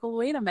 And it was like, well,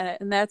 wait a minute.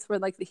 And that's where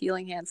like the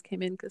healing hands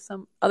came in, because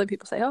some other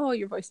people say, oh,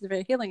 your voice is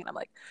very healing. And I'm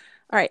like,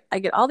 all right, I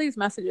get all these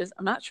messages,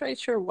 I'm not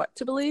sure what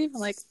to believe. I'm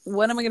like,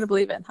 what am I going to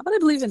believe in? How about I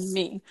believe in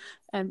me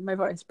and my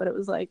voice? But it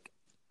was like,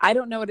 I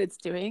don't know what it's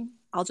doing.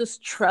 I'll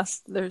just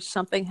trust there's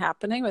something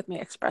happening with me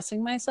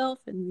expressing myself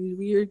in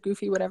weird,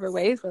 goofy, whatever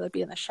ways, whether it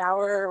be in the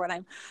shower or when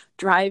I'm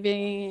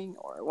driving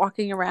or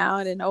walking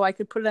around. And, oh, I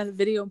could put it on a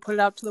video and put it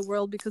out to the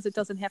world, because it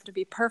doesn't have to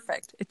be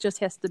perfect. It just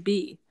has to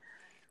be.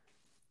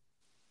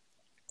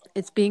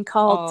 It's being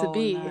called to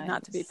be, nice.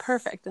 Not to be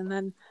perfect. And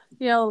then,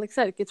 you know, like I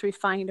said, it gets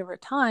refined over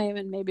time,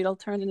 and maybe it'll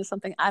turn into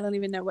something I don't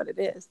even know what it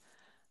is.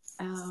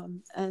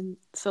 And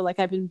so like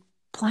I've been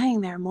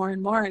playing there more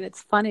and more, and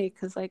it's funny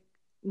because like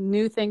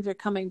new things are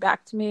coming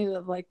back to me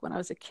of like when I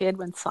was a kid,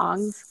 when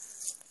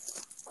songs,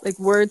 like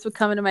words would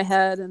come into my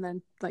head, and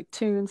then like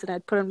tunes, and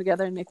I'd put them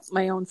together and make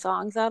my own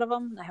songs out of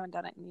them. I haven't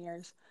done it in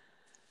years.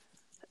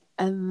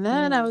 And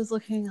then I was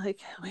looking like,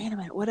 wait a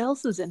minute, what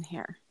else is in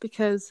here?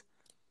 Because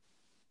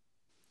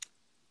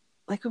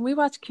like when we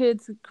watch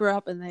kids grow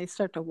up and they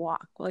start to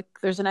walk, like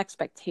there's an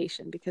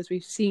expectation because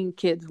we've seen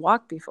kids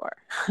walk before.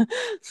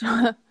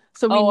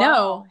 so we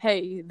know,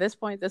 hey, this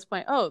point,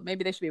 oh,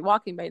 maybe they should be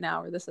walking by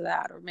now, or this or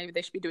that, or maybe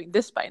they should be doing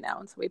this by now.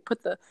 And so we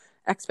put the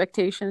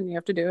expectation, and you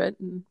have to do it,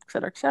 and et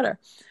cetera, et cetera.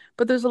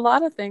 But there's a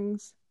lot of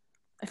things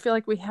I feel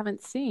like we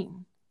haven't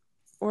seen,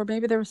 or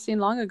maybe they were seen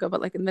long ago,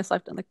 but like in this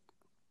lifetime, like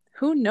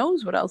who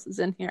knows what else is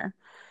in here?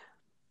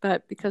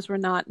 But because we're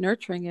not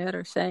nurturing it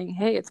or saying,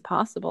 hey, it's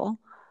possible,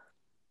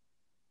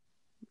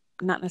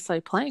 not necessarily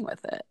playing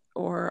with it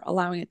or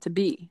allowing it to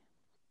be,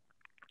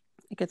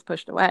 it gets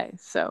pushed away.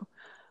 So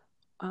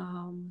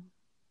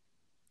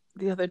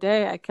the other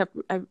day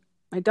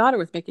my daughter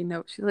was making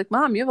notes. She's like,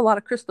 Mom, you have a lot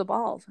of crystal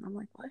balls. And I'm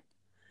like, what?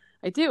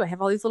 I do. I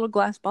have all these little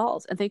glass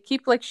balls, and they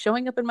keep like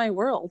showing up in my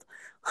world.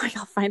 Like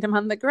I'll find them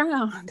on the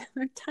ground.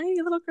 They're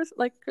tiny little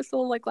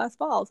crystal glass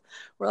balls.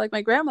 Or like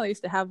my grandmother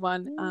used to have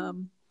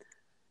one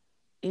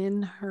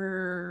in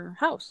her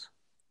house,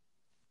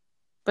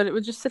 but it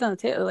would just sit on the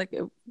table. Like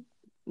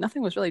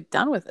nothing was really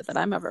done with it that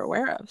I'm ever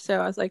aware of. So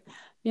I was like,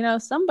 you know,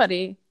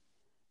 somebody,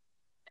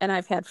 and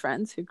I've had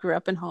friends who grew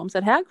up in homes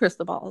that had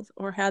crystal balls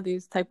or had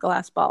these type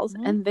glass balls,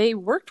 and they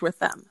worked with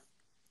them.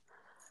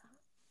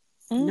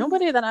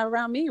 Nobody that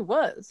around me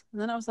was.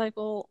 And then I was like,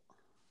 well,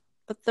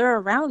 but they're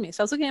around me.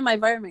 So I was looking at my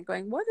environment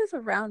going, what is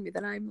around me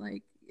that I'm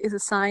like, is a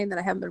sign that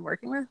I haven't been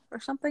working with or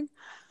something?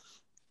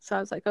 So I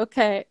was like,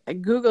 okay, I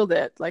Googled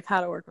it, like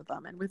how to work with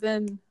them. And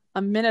within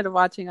a minute of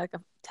watching like a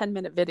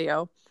 10-minute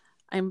video,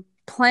 I'm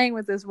playing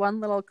with this one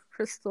little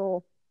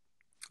crystal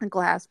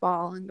glass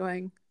ball and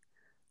going,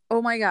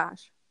 oh my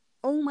gosh,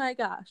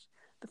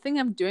 the thing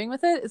I'm doing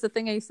with it is the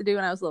thing I used to do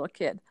when I was a little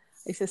kid.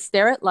 I used to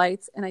stare at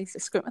lights and I used to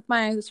squint with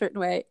my eyes a certain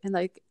way, and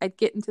like I'd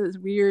get into this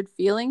weird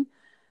feeling,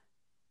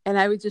 and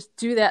I would just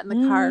do that in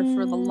the car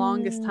for the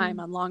longest time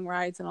on long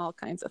rides and all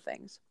kinds of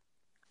things.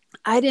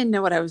 I didn't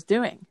know what I was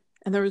doing,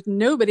 and there was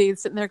nobody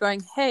sitting there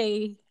going,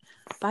 hey,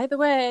 by the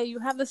way, you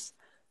have this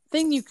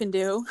thing you can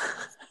do.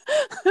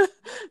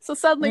 So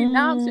suddenly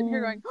now I'm sitting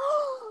here going,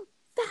 oh,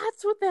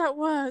 that's what that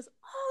was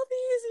all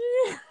these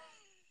years.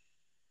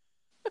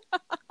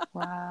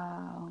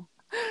 Wow.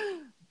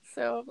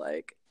 So I'm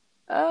like,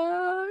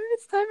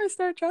 it's time I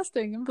start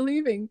trusting and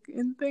believing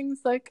in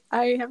things like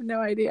I have no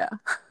idea.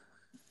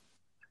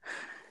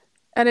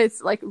 And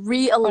it's like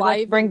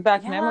re-alive, bring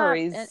back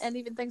memories, and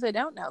even things I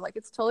don't know. Like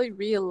it's totally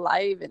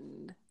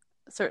re-alivened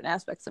certain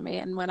aspects of me.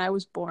 And when I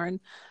was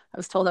born, I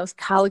was told I was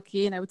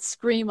colicky and I would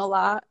scream a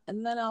lot.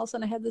 And then all of a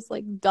sudden I had this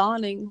like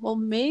dawning, well,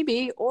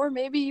 maybe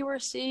you were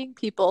seeing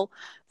people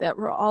that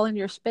were all in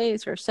your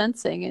space or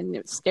sensing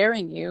and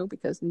scaring you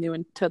because new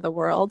into the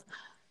world.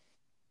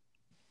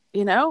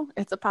 You know,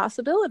 it's a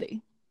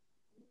possibility.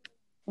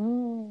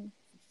 You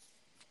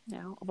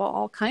know, of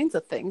all kinds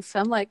of things. So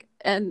I'm like,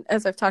 and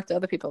as I've talked to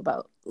other people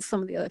about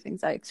some of the other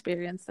things I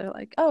experienced, they're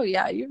like, oh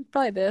yeah, you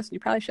probably this, and you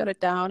probably shut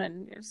it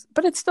down,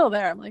 but it's still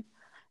there. I'm like,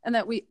 and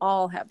that we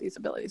all have these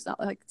abilities, not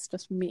like it's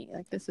just me.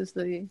 Like this is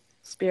the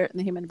spirit in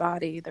the human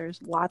body.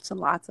 There's lots and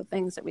lots of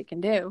things that we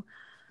can do.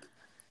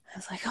 I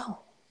was like, oh,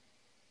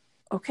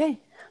 okay.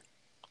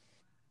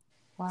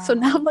 Wow. So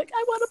now I'm like,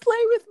 I want to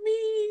play with me.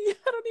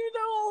 I don't even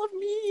know all of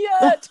me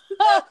yet.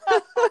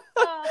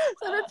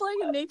 So I've been playing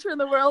in nature in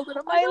the world, and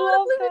I'm like, I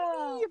love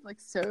that. I'm like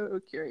so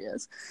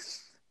curious.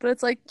 But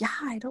it's like, yeah,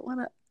 I don't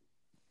want to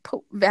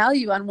put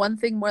value on one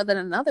thing more than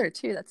another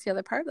too. That's the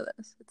other part of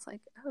this. It's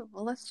like, oh,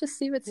 well, let's just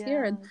see what's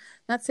here and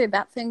not say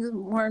that thing's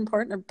more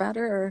important or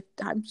better, or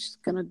I'm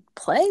just going to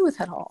play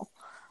with it all.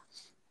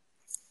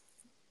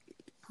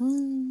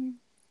 And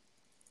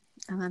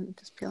then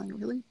just feeling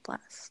really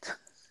blessed.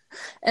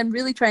 And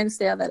really trying to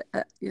stay on that,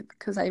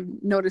 because I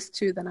noticed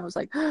too. Then I was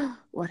like, oh,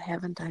 "What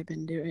haven't I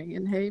been doing?"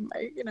 And hey,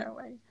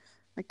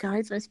 my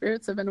guides, my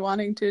spirits have been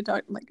wanting to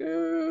talk. I'm like,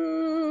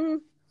 oh,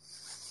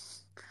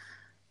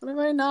 what have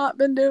I not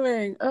been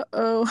doing?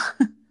 Uh-oh.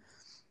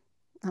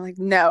 I'm like,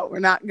 no, we're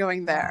not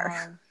going there.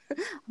 Wow.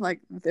 I'm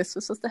like, this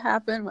was supposed to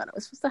happen when it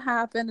was supposed to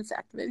happen. It's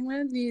activating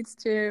when it needs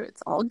to.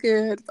 It's all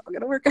good. It's all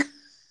gonna work.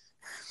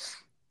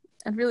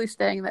 And really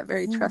staying in that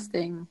very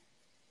trusting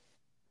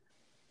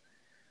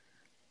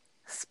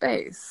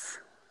space.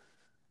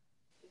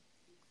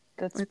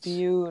 That's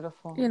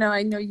beautiful. You know,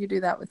 I know you do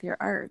that with your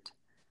art.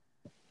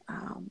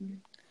 And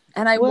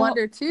I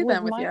wonder too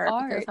then with your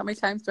art, because how many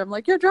times do I'm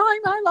like, you're drawing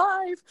my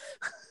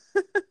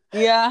life.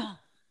 Yeah.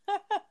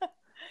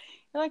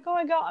 You're like, oh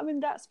my God, I'm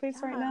in that space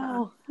right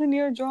now. And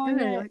you're drawing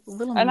it. Like a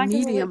little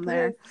medium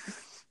there.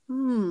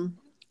 And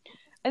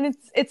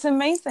it's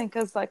amazing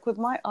because like with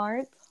my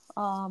art,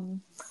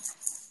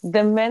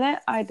 the minute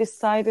I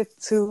decided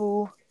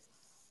to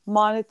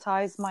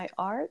monetize my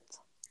art,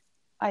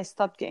 I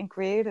stopped getting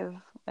creative,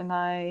 and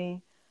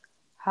I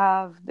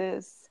have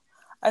this,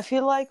 I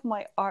feel like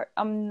my art,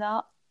 I'm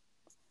not,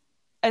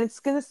 and it's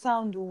gonna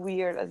sound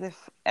weird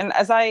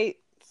as I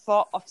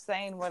thought of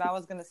saying what I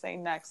was gonna say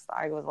next,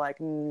 I was like,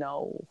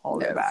 no,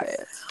 hold it back.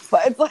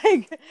 But it's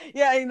like,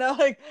 yeah, you know,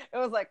 like it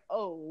was like,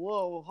 oh,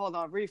 whoa, hold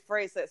on,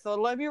 rephrase it. So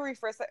let me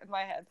rephrase it in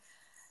my head.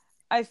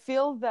 I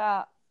feel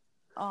that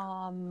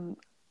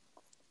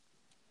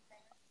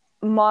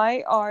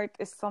my art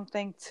is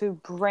something to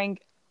bring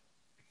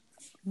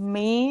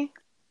me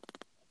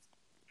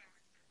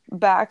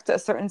back to a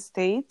certain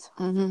state,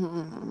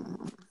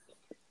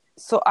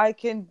 so I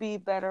can be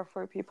better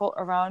for people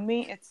around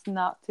me. It's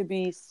not to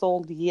be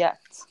sold yet.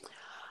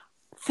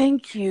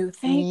 Thank you.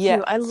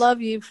 I love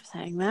you for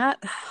saying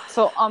that.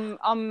 So I'm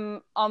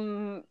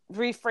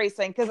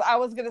rephrasing, because I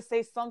was gonna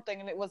say something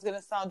and it was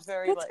gonna sound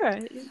very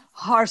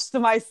harsh to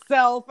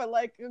myself, and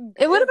like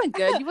it would have been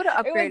good. You would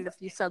have upgraded if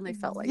you suddenly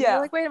felt like you're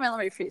like, wait a minute,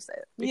 let me rephrase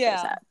it.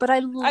 That. But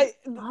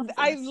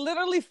I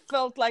literally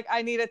felt like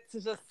I needed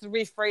to just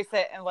rephrase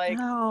it and like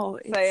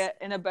say it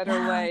in a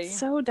better way. It's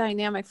so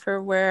dynamic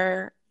for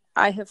where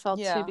I have felt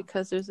too,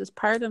 because there's this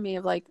part of me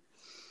of like,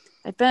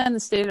 I've been in the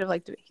state of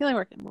like doing healing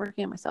work and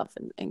working on myself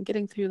and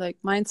getting through like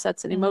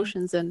mindsets and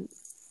emotions and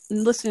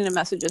listening to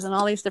messages and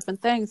all these different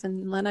things.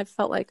 And then I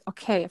felt like,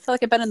 okay, I feel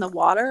like I've been in the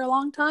water a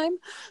long time.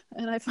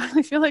 And I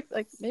finally feel like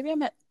maybe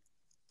I'm at,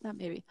 not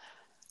maybe,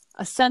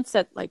 a sense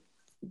that like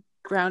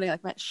grounding, like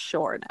I'm at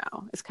shore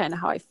now is kind of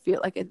how I feel.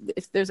 Like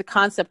if there's a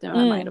concept in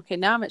my mind, okay,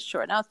 now I'm at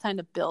shore. Now it's time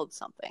to build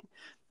something.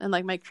 And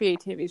like my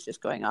creativity is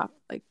just going off,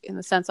 like in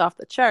the sense off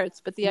the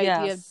charts. But the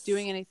idea of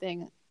doing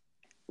anything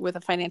with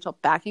a financial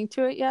backing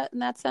to it yet, in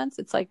that sense,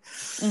 it's like,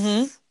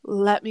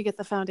 let me get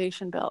the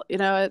foundation built. You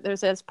know,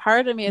 there's this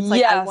part of me, it's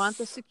like, I want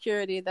the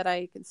security that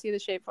I can see the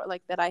shape for,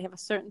 like that I have a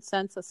certain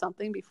sense of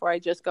something before I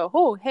just go,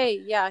 oh, hey,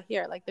 yeah,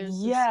 here. Like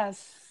there's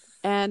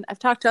And I've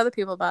talked to other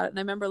people about it, and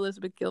I remember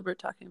Elizabeth Gilbert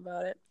talking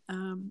about it,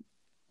 and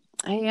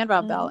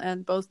Rob Bell,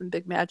 and both in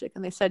Big Magic.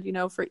 And they said,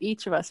 for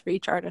each of us, for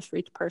each artist, for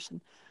each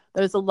person,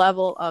 there's a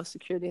level of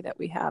security that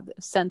we have,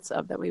 a sense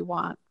of that we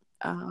want.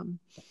 And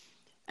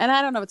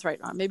I don't know if it's right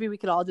or wrong. Maybe we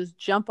could all just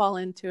jump all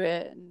into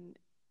it and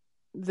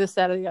this,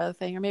 that, or the other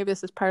thing. Or maybe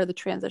this is part of the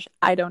transition.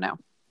 I don't know.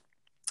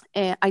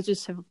 And I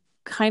just have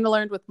kind of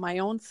learned with my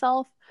own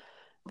self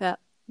that,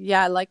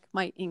 I like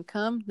my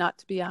income not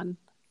to be on,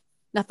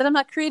 not that I'm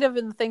not creative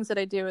in the things that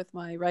I do with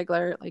my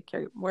regular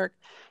work.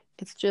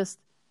 It's just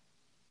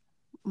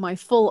my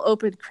full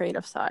open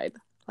creative side.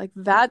 Like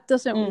that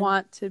doesn't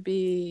want to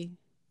be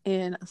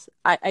in,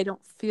 I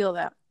don't feel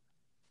that.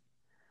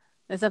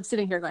 As I'm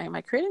sitting here going, am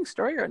I creating a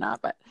story or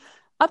not? But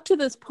up to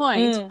this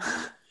point,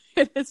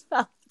 it has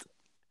felt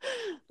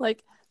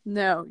like,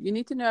 no, you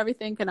need to know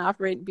everything can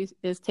operate and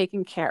is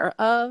taken care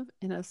of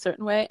in a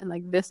certain way. And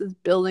like, this is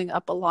building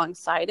up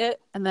alongside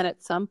it. And then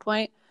at some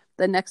point,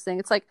 the next thing,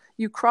 it's like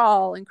you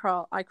crawl and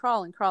crawl. I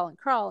crawl and crawl and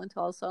crawl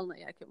until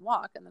suddenly I can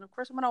walk. And then of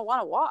course I'm going to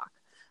want to walk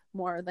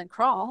more than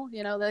crawl.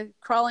 The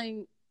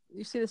crawling,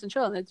 you see this in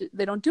children,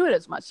 they don't do it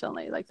as much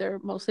suddenly. Like they're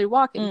mostly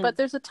walking, but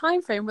there's a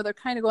time frame where they're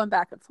kind of going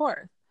back and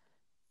forth.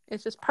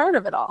 It's just part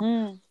of it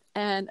all.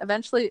 And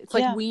eventually it's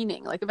like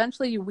weaning. Like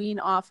eventually you wean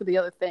off of the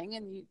other thing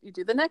and you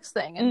do the next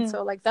thing. And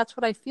so like, that's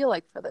what I feel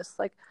like for this.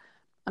 Like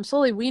I'm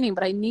slowly weaning,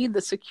 but I need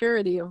the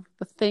security of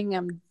the thing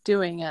I'm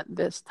doing at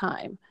this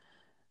time.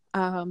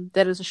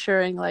 That is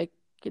assuring like,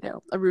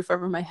 a roof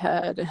over my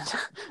head and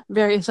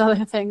various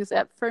other things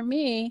that for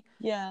me,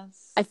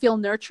 I feel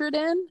nurtured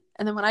in.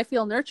 And then when I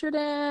feel nurtured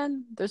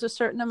in, there's a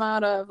certain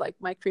amount of like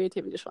my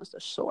creativity just wants to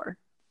soar.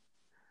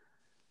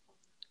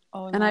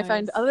 Oh, and nice. I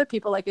find other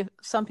people, like if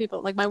some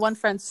people, like my one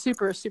friend,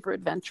 super, super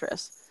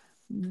adventurous,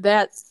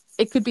 that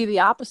it could be the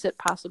opposite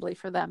possibly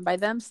for them. By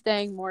them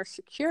staying more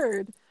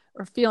secured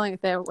or feeling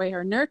that way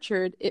or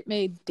nurtured, it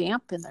may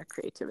dampen their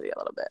creativity a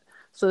little bit.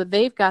 So that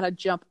they've got to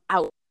jump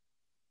out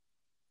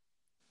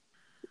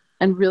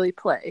and really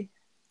play.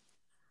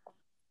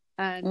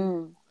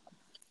 And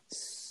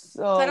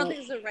so I don't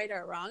think it's a right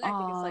or wrong. I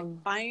think it's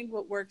like find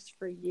what works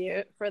for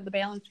you, for the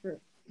balance.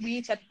 We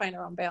each have to find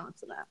our own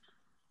balance in that.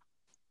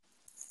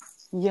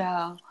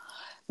 Yeah.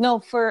 No,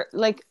 for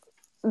like,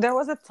 there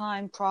was a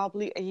time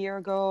probably a year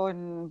ago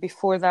and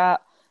before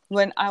that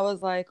when I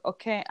was like,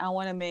 okay, I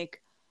want to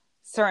make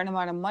certain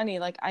amount of money.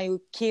 Like I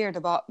cared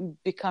about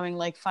becoming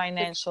like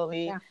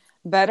financially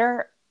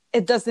better.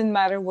 It doesn't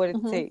matter what it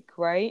takes,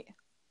 right?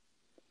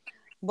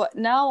 But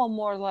now I'm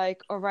more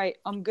like, all right,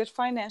 I'm good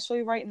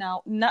financially right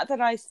now. Not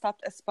that I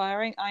stopped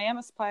aspiring. I am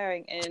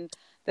aspiring in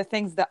the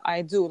things that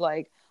I do.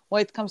 Like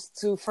when it comes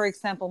to, for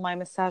example, my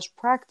massage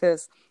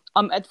practice,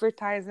 I'm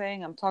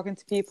advertising, I'm talking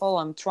to people,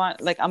 I'm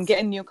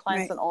getting new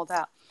clients and all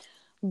that.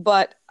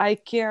 But I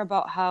care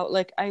about how,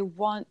 like,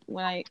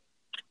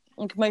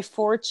 my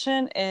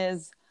fortune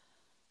is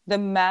the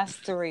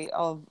mastery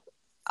of,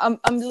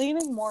 I'm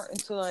leaning more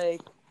into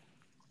like,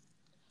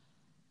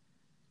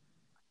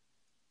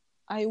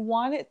 I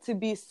want it to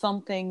be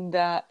something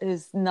that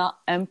is not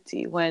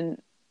empty when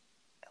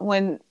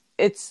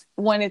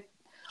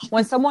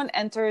someone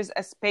enters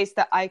a space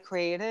that I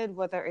created,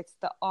 whether it's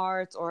the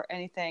art or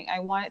anything, I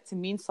want it to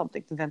mean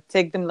something to them,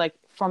 take them like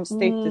from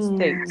state to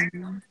state.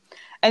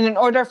 And in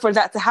order for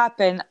that to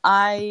happen,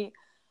 I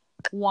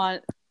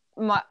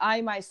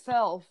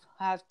myself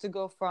have to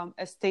go from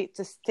a state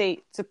to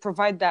state to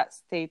provide that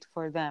state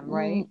for them,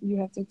 right? You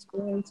have to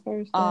experience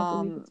first.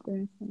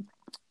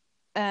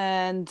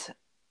 And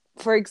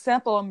for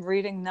example,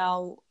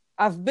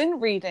 I've been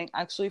reading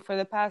actually for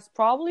the past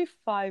probably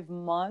 4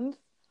 months.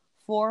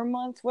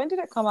 When did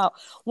it come out?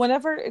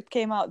 Whenever it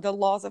came out, The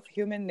Laws of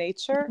Human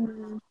Nature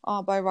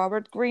by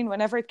Robert Greene.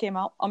 Whenever it came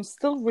out, I'm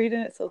still reading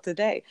it till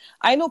today.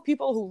 I know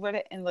people who read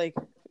it in like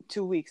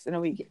 2 weeks, in a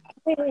week.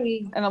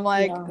 And I'm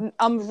like,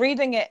 I'm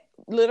reading it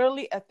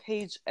literally a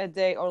page a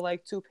day or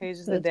like 2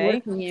 pages a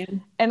day.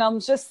 And I'm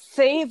just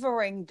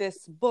savoring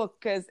this book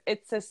because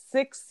it's a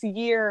 6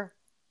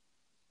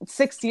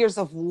 years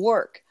of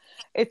work.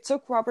 It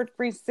took Robert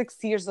Greene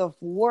 6 years of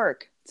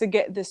work to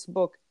get this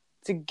book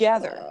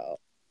together. Wow.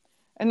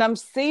 And I'm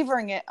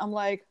savoring it. I'm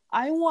like,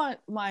 I want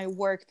my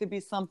work to be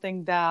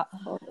something that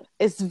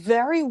is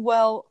very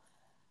well,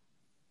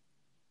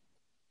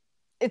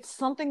 it's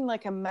something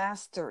like a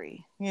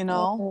mastery,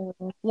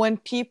 when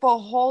people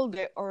hold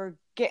it or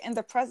get in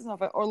the presence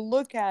of it or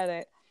look at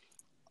it,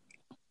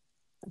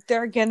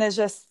 they're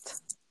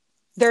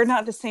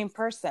not the same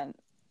person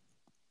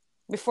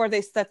before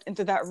they step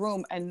into that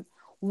room and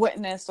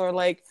witness or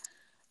like,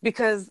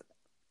 because,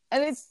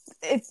 and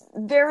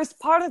there is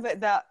part of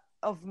it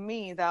of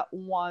me that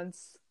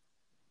wants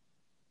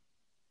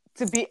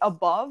to be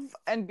above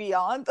and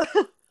beyond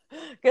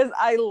because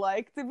I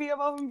like to be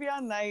above and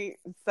beyond. And I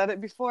said it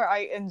before,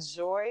 I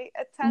enjoy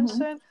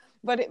attention,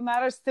 but it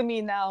matters to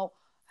me now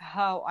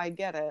how I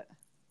get it.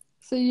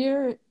 So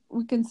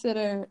we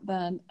consider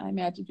then, I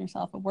imagine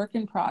yourself a work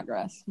in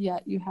progress,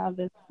 yet you have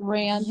this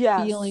grand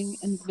feeling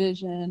and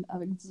vision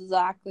of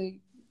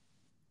exactly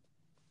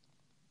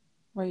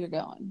where you're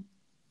going.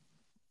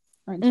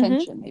 or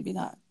intention, maybe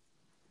not.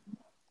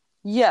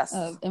 Yes.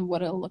 And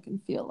what it'll look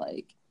and feel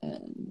like.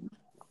 And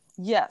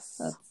yes.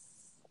 That's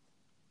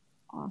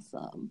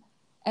awesome.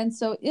 And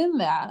so in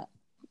that,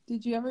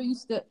 did you ever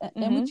used to,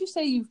 and would you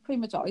say you've pretty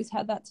much always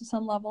had that to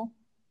some level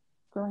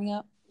growing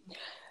up?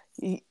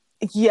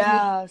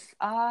 Yes.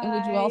 And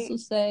would you also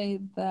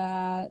say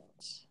that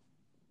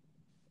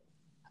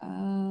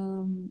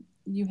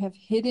you have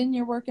hidden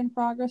your work in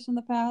progress in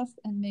the past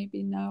and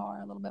maybe now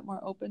are a little bit more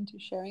open to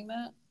sharing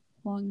that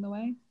along the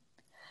way?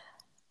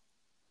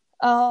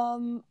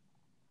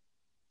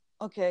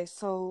 Okay,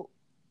 so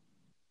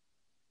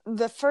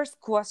the first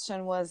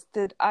question was,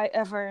 did I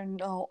ever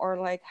know or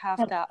like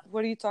have that?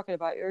 What are you talking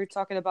about? Are you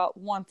talking about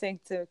wanting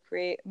to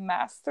create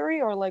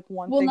mastery or like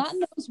wanting? Well, not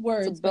in those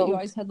words, but you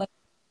always had like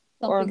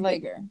something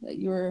bigger that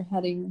you were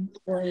heading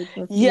towards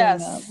or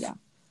feeling of. Yeah.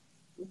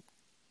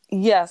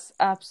 Yes,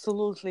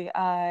 absolutely.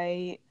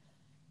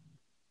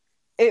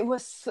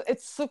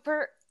 It's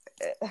super.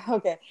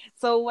 Okay,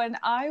 so when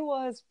I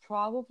was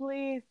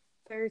probably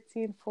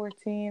 13,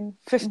 14,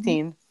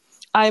 15,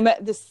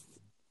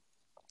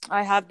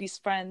 I have these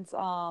friends.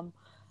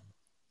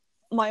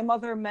 My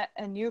mother met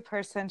a new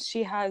person.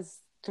 She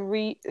has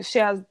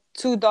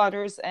two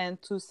daughters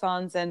and two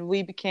sons, and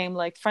we became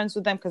like friends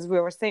with them because we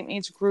were same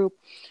age group.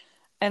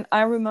 And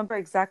I remember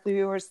exactly,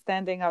 we were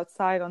standing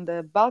outside on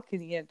the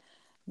balcony, and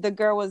the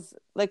girl was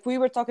like, we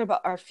were talking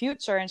about our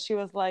future, and she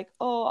was like,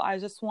 oh, I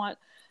just want,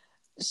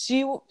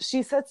 she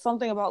said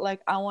something about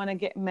like, I want to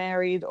get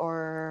married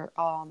or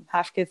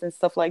have kids and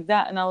stuff like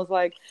that. And I was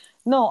like,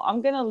 no,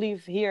 I'm gonna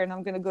leave here and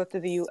I'm gonna go to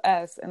the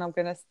US and I'm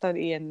gonna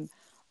study, and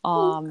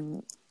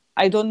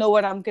I don't know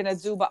what I'm gonna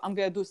do, but I'm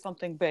gonna do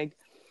something big.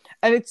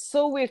 And it's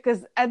so weird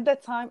because at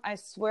that time, I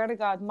swear to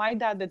God, my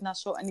dad did not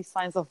show any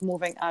signs of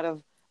moving out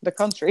of the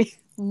country.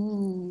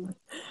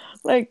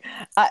 Like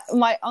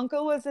my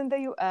uncle was in the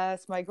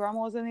US, my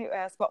grandma was in the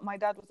US, but my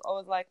dad was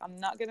always like, I'm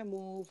not gonna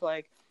move.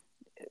 Like,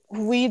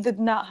 we did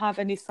not have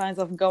any signs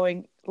of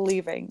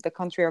leaving the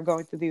country or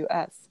going to the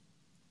US.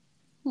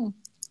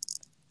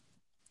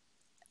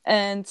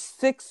 And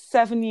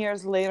 6-7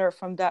 years later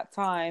from that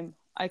time,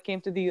 I came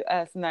to the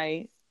US and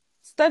I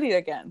studied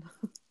again.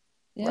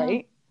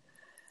 Right?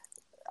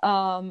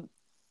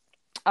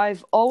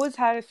 I've always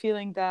had a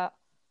feeling that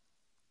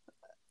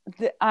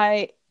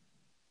I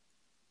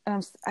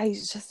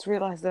just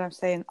realized that I'm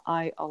saying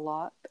I a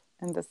lot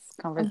in this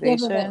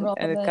conversation,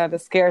 and it kind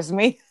of scares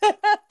me.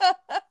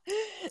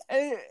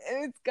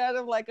 It's kind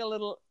of like a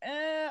little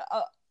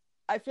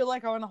I feel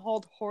like I want to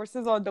hold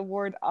horses on the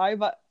word I,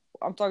 but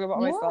I'm talking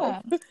about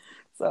myself.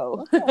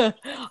 So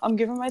I'm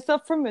giving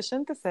myself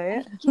permission to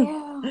say it.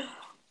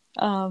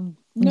 No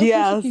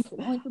yes.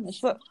 only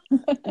permission.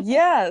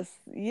 Yes.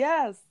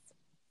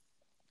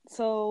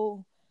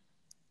 So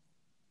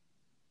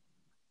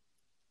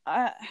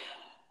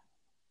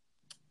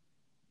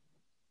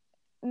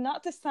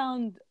not to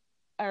sound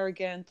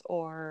arrogant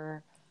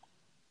or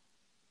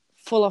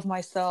full of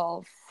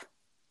myself,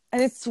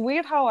 and it's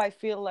weird how I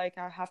feel like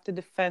I have to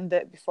defend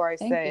it before I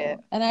say it.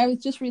 And I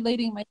was just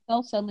relating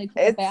myself suddenly to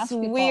the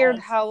basketball. It's weird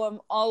how I'm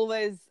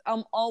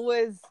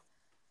always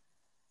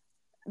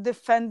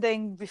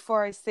defending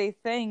before I say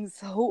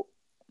things.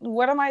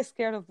 What am I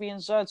scared of being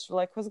judged?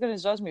 Like, who's gonna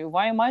judge me?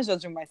 Why am I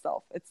judging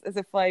myself? It's as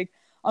if like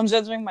I'm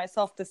judging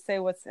myself to say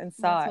what's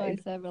inside.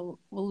 That's why I said we'll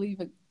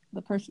leave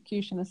the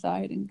persecution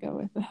aside and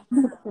go with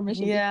the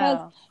permission.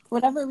 Because for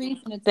whatever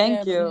reason it's there,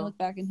 but when you look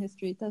back in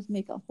history, it does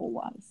make a whole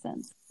lot of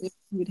sense.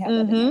 We'd have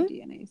that in our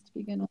DNAs to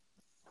begin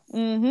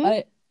with.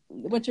 But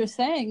what you're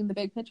saying in the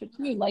big picture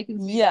too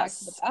likens me back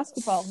to the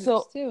basketball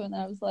hoops too. And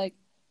I was like,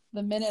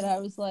 the minute I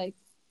was like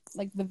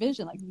the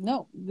vision, like,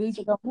 no, these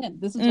are going in.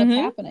 This is what's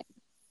happening.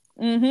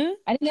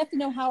 I didn't have to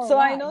know how or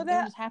why. I know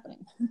that it was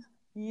happening.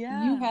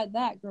 You had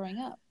that growing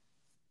up.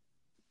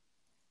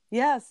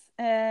 Yes,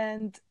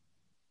 and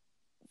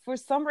for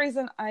some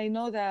reason, I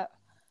know that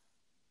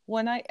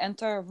when I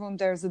enter a room,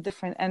 there's a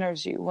different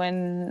energy.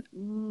 When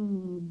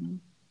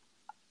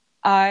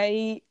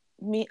I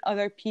meet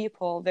other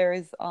people, there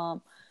is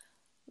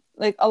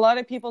like a lot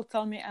of people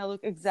tell me I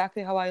look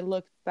exactly how I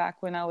looked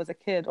back when I was a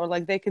kid, or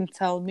like they can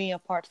tell me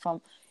apart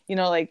from,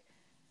 like,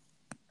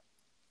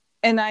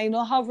 and I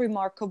know how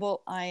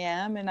remarkable I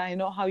am, and I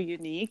know how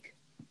unique.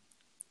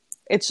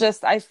 It's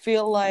just I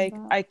feel like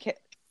I can.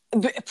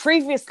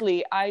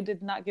 Previously, I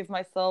did not give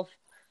myself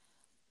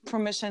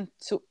permission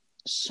to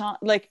shine.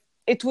 Like,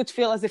 it would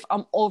feel as if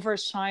I'm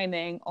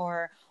overshining,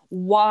 or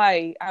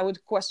why I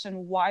would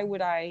question, why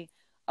would I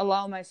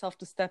allow myself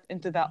to step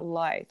into that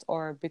light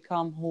or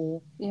become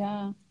who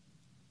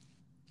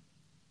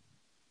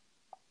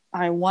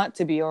I want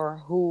to be,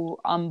 or who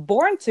I'm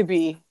born to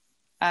be,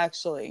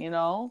 actually,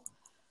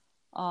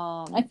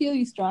 I feel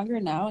you stronger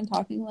now in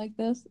talking like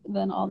this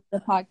than all the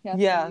podcasts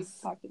that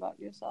you've talked about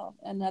yourself.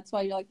 And that's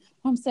why you're like,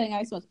 I'm saying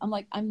I so much. I'm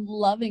like, I'm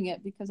loving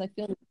it because I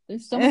feel like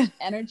there's so much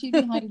energy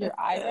behind your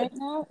eye right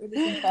now. It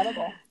is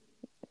incredible.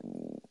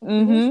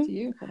 Kudos to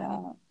you for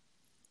that.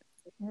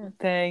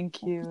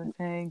 Thank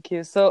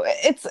you. So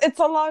it's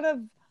a lot of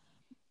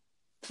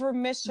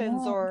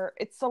permissions, or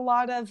it's a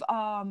lot of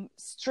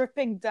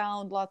stripping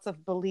down lots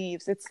of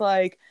beliefs. It's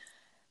like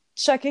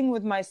checking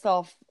with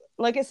myself.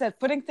 Like I said,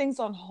 putting things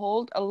on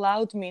hold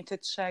allowed me to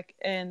check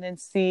in and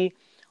see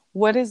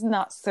what is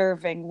not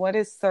serving, what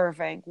is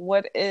serving,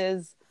 what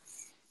is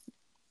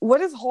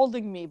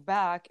holding me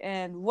back,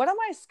 and what am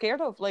I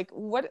scared of? Like,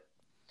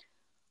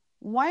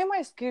 why am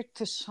I scared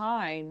to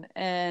shine?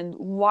 And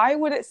why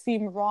would it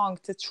seem wrong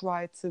to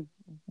try to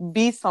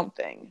be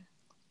something?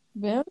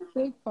 Very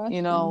big question.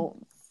 You know,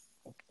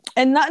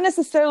 and not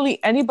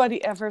necessarily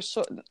anybody ever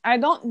showed. I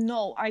don't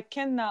know. I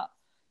cannot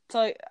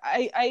tell you.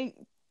 I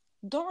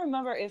don't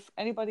remember if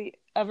anybody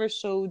ever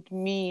showed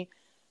me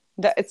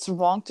that it's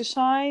wrong to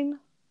shine.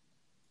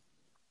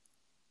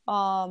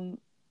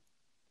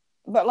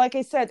 But like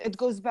I said, it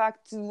goes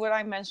back to what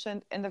I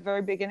mentioned in the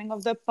very beginning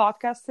of the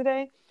podcast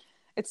today.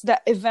 It's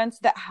the events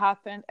that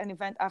happen, an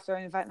event after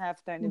an event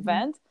after an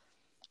event.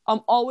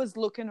 I'm always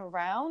looking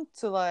around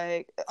to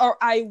I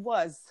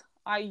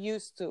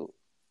used to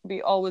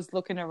be always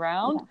looking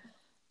around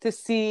to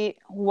see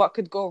what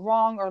could go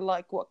wrong, or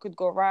like what could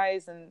go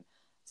right and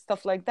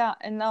stuff like that.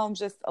 And now I'm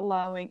just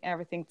allowing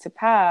everything to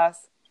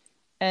pass.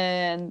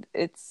 And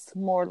it's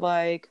more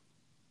like,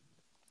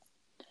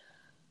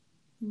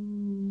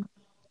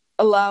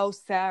 allow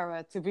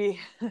Sarah to be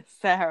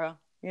Sarah,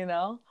 you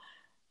know?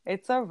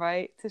 It's all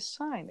right to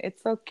shine.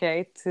 It's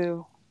okay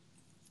to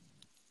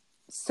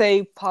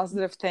say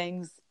positive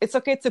things. It's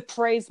okay to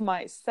praise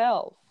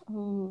myself.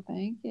 Oh,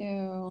 thank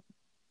you.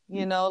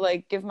 You know,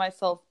 like give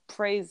myself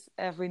praise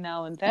every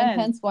now and then.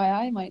 And hence why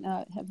I might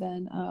not have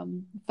been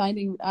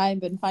I've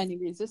been finding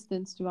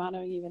resistance to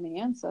honoring even the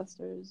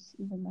ancestors,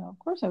 even though of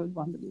course I would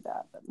want to do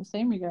that. But in the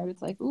same regard,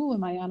 it's like, ooh,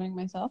 am I honoring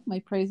myself? Am I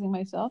praising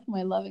myself? Am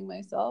I loving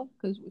myself?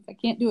 Because if I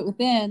can't do it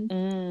within,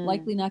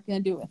 likely not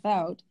going to do it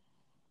without.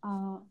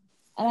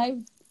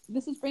 And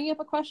this is bringing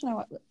up a question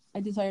I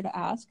desire to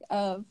ask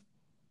of,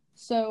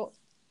 so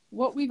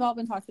what we've all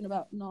been talking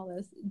about in all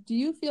this, do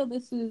you feel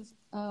this is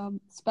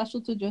special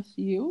to just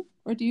you,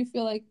 or do you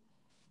feel like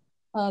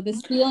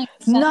this feeling?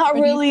 Not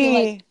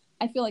really.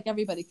 I feel like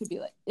everybody could be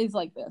is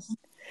like this.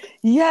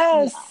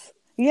 Yes.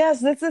 Yeah.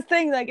 Yes, that's the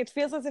thing. Like, it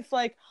feels as if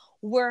like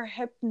we're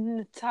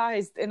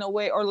hypnotized in a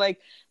way, or like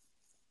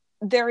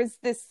there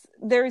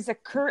is a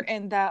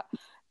curtain that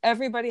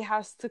everybody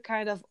has to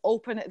kind of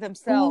open it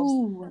themselves.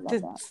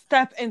 To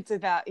step into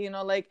that, you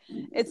know, like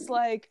it's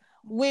like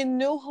we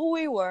knew who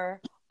we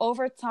were.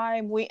 Over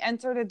time, we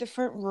entered a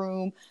different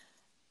room,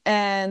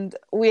 and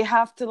we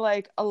have to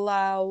like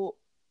allow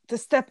to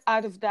step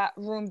out of that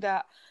room,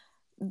 that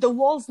the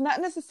walls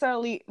not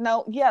necessarily.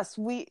 Now, yes,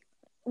 we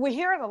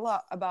hear it a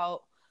lot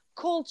about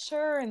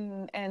culture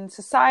and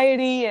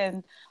society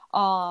and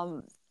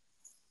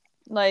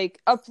like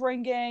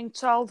upbringing,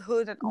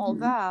 childhood, and all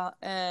that,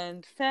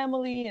 and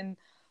family,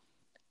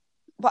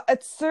 but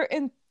at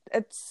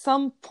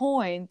some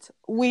point,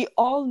 we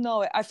all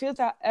know it. I feel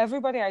that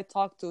everybody I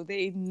talk to,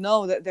 they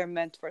know that they're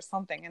meant for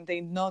something, and they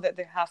know that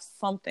they have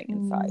something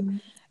inside,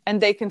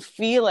 and they can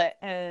feel it.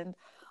 And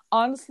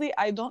honestly,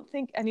 I don't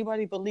think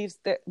anybody believe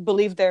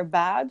they're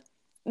bad.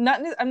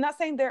 I'm not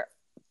saying they're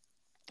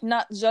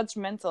not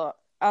judgmental.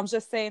 I'm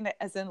just saying it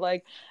as in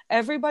like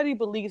everybody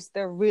believes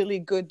they're really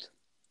good,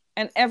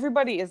 and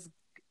everybody is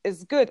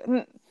good.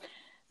 Not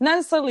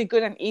necessarily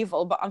good and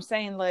evil, but I'm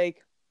saying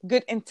like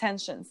good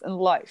intentions in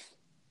life.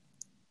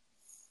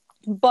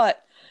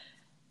 But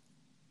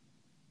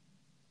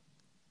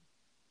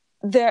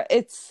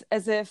it's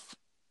as if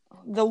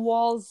the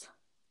walls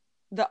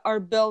that are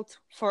built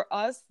for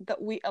us,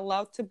 that we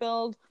allowed to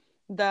build,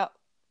 that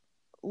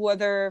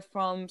whether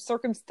from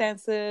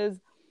circumstances,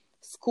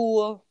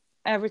 school,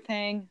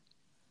 everything,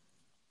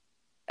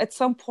 at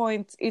some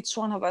point, each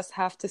one of us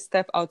have to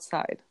step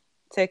outside,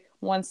 take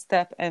one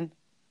step, and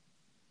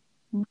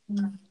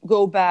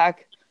go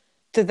back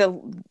to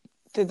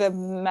the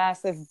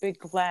massive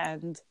big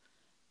land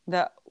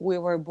that we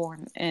were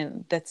born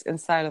in, that's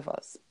inside of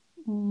us.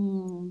 I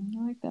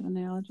like that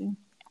analogy.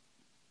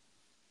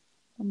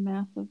 A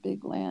massive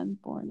big land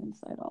born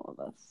inside all of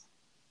us.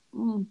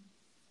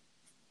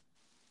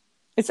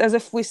 It's as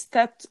if we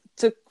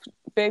took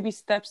baby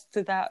steps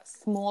to that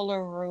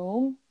smaller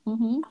room,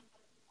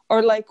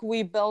 or like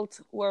we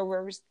built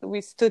where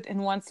we stood in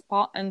one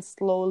spot, and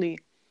slowly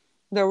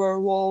there were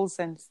walls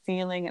and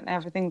ceiling and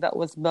everything that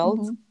was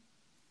built.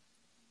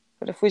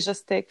 But if we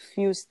just take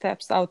few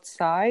steps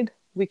outside,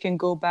 we can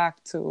go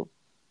back to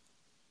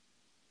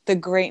the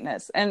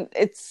greatness. And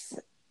it's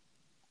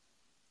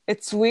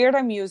weird.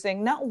 I'm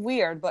using, not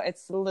weird, but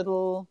it's a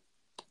little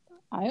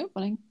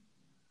eye-opening,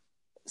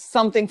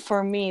 something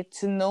for me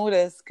to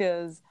notice,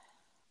 because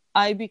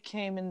I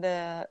became, in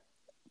the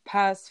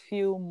past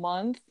few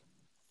months,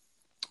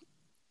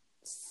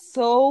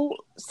 so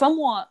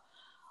somewhat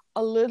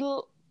a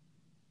little,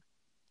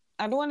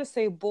 I don't want to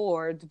say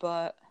bored,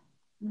 but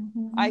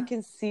I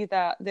can see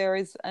that there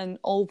is an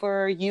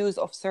overuse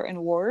of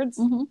certain words.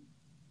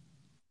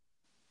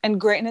 And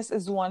greatness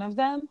is one of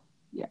them.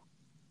 Yeah.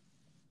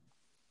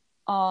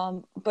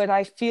 But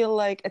I feel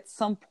like at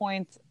some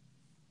point,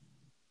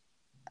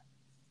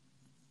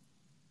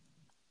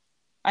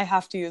 I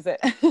have to use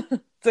it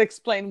to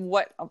explain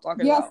what I'm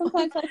talking yeah, about.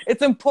 Sometimes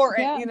it's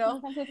important, you know?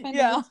 Sometimes I find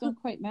the words don't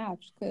quite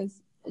match,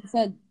 because it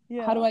said,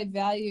 how do I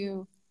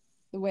value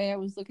the way I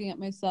was looking at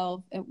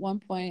myself at one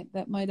point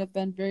that might have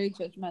been very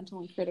judgmental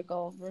and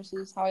critical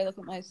versus how I look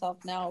at myself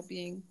now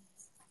being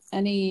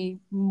any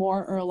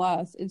more or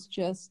less. It's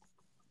just,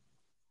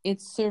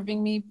 it's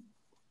serving me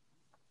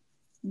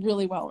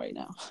really well right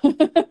now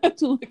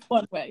to look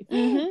one way,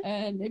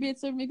 and maybe it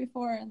served me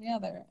before in the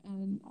other,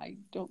 and I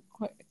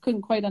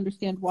couldn't quite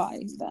understand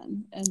why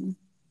then. And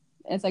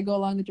as I go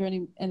along the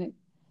journey and it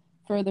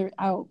further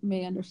out,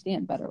 may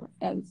understand better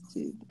as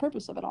to the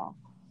purpose of it all.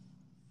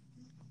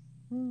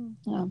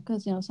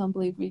 Because some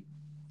believe we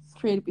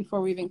create it before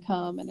we even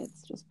come, and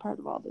it's just part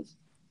of all this,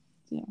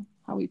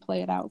 how we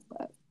play it out.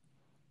 But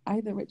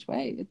either which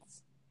way,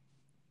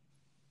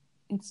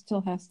 it still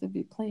has to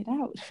be played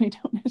out. We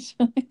don't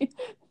necessarily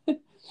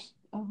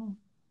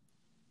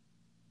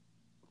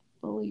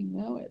fully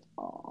know it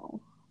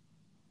all.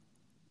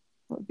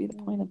 What would be the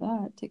point of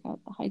that? Take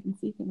out the hide and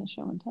seek in the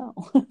show and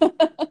tell.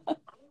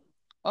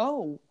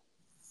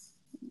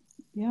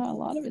 Yeah, a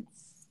lot of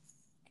it's,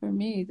 for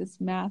me,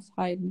 this mass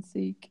hide and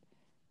seek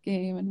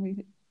game,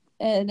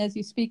 and as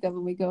you speak of,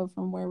 when we go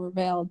from where we're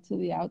veiled to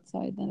the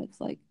outside, then it's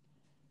like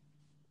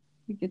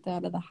we get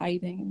out of the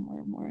hiding and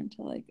we're more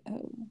into like,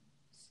 oh,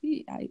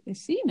 see, I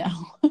see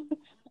now.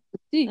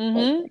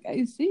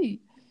 I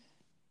see,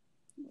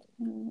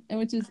 and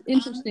which is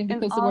interesting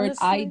because the word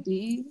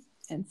ID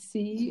and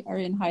see are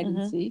in hide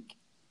and seek.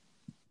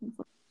 And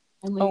see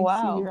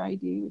your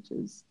ID, which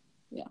is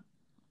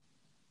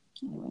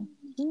anyway.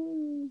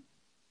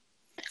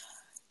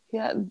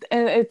 Yeah,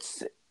 and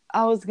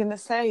I was gonna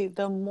say,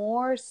 the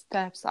more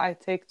steps I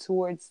take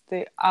towards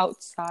the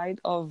outside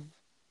of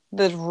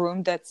the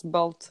room that's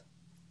built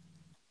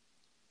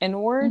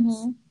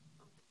inwards,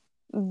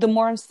 the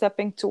more I'm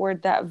stepping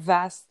toward that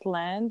vast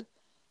land,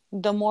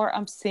 the more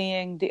I'm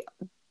seeing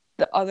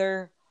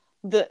the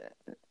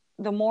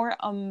more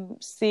I'm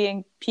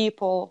seeing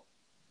people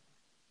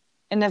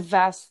in a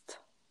vast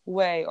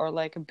way, or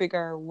like a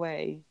bigger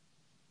way.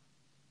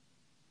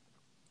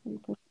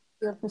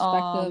 Your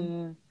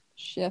perspective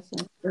shifts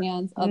and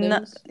expands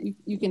others.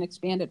 You can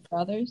expand it for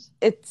others.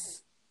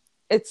 It's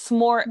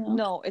more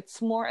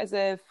it's more as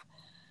if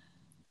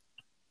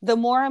the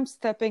more I'm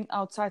stepping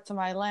outside to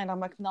my land,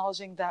 I'm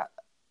acknowledging that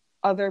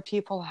other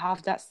people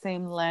have that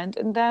same land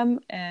in them,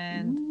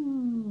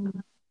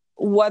 and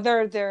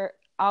whether they're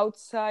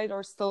outside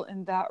or still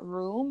in that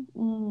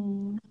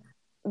room,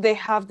 they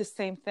have the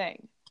same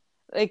thing.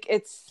 Like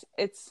it's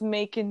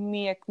making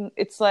me,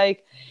 it's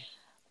like,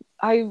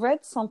 I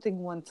read something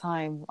one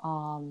time,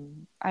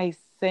 I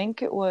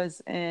think it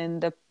was in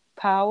The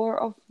Power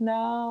of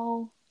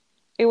Now.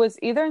 It was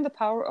either in The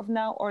Power of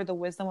Now or The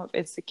Wisdom of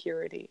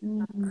Insecurity,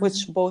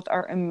 which both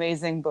are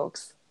amazing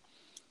books.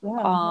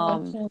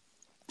 One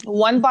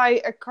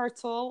by Eckhart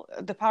Tolle,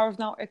 The Power of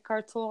Now,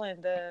 Eckhart Tolle,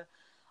 and The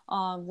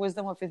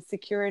Wisdom of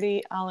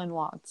Insecurity, Alan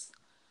Watts.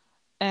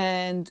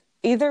 And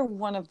either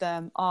one of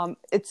them,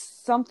 it's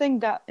something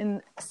that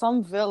in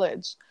some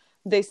village,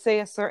 they say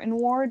a certain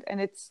word,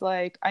 and it's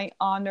like, I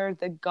honor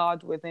the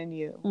God within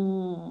you.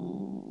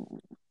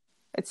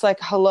 It's like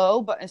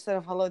hello, but instead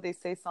of hello, they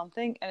say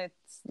something, and it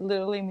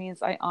literally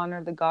means I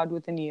honor the God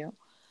within you.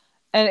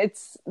 And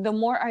it's the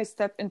more I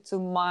step into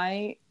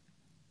my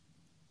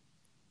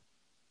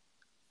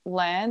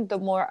land, the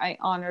more I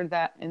honor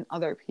that in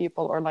other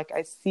people, or like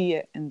I see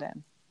it in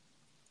them,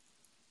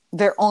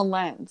 their own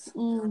lands,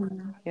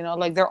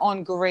 like their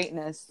own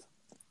greatness.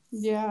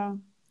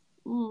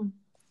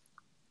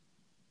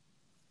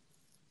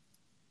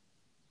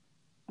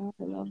 I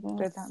love that.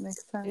 Did that make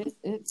sense?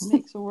 It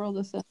makes a world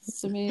of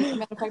sense to me. As a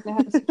matter of fact, I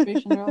had a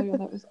situation earlier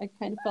that was, I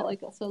kind of felt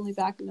like I suddenly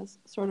back in this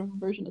sort of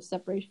version of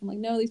separation. Like,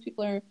 no, these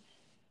people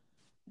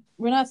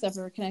we're not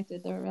separate, we're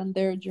connected. They're on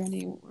their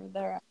journey, we're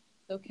there.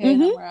 It's okay,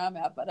 not where I'm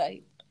at. But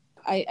I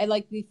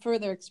like the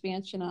further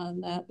expansion on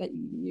that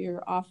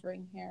you're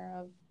offering here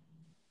of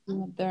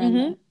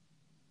they're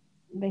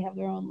they have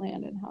their own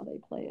land and how they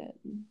play it.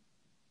 And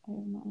I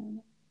don't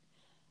know.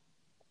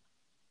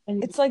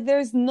 It's like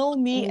there's no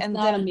me and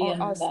them, me or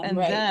and us them, and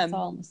right? them. It's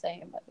all the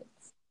same, but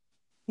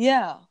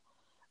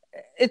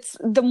it's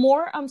the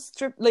more I'm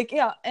stripped, like,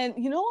 and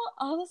you know what,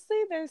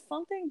 honestly, there's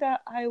something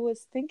that I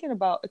was thinking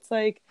about. It's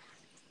like,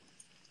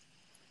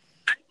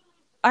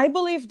 I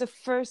believe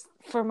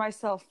for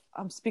myself,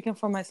 I'm speaking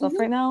for myself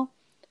right now,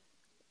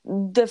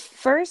 the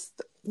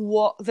first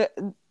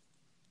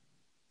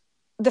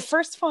the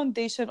first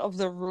foundation of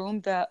the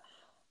room that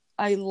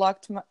I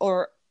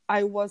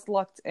was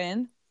locked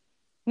in,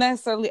 not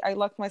necessarily I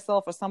locked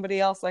myself or somebody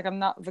else, like I'm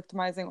not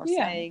victimizing or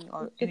saying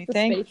or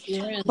anything,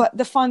 but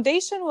the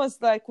foundation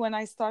was like when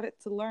I started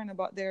to learn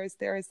about there is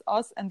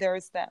us and there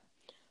is them.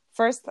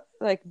 First,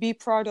 like, be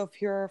proud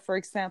of your, for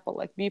example,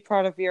 like, be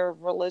proud of your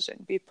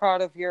religion, be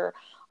proud of your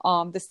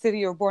the city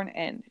you're born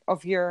in,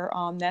 of your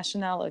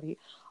nationality,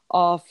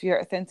 of your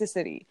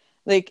authenticity.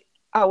 Like,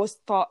 I was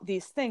taught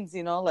these things,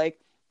 like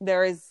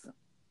there is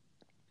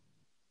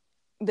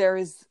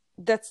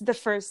that's the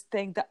first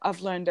thing that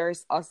I've learned.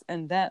 There's us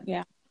and them.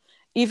 Yeah.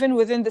 Even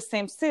within the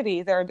same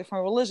city, there are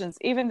different religions.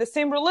 Even the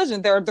same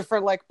religion, there are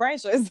different like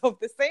branches of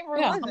the same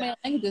religion. Yeah, how many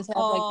languages have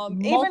like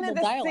even in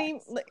the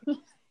dialects? same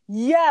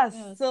yes.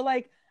 So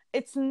like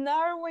it's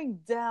narrowing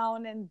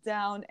down and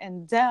down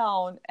and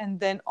down, and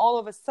then all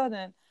of a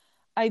sudden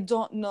I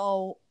don't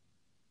know.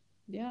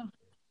 Yeah.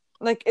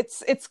 Like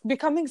it's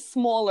becoming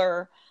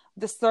smaller,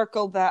 the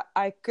circle that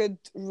I could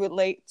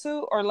relate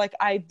to, or like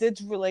I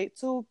did relate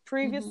to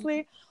previously.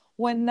 Mm-hmm.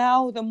 When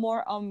now the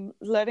more I'm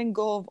letting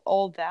go of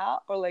all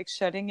that, or like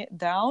shutting it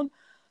down,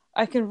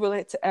 I can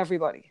relate to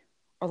everybody,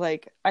 or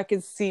like I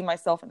can see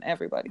myself in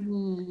everybody,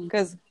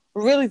 because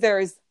really there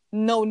is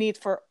no need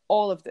for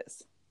all of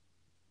this,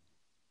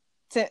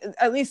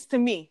 at least to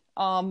me.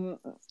 I'm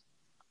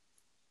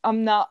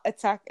not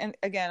attacking,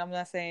 again, I'm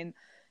not saying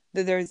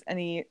that there's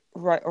any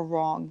right or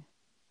wrong.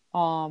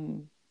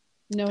 No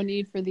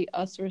need for the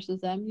us versus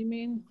them, you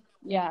mean?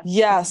 Yeah.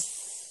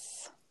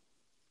 Yes.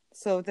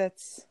 So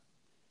that's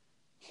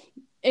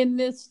in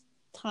this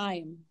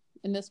time,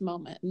 in this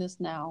moment, in this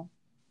now.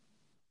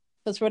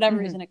 Because for whatever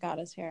reason it got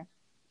us here.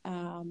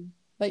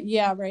 But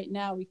yeah, right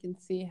now we can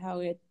see how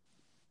it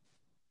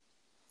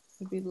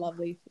would be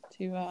lovely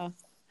to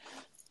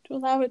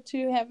allow it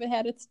to have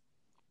had its,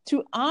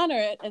 to honor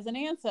it as an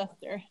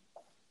ancestor.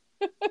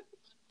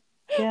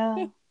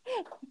 Yeah.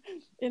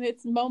 In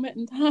its moment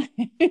in time.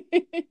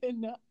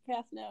 In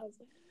past nows.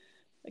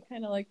 I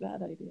kind of like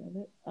that idea of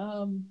it.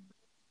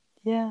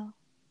 Yeah.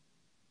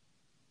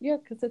 Yeah,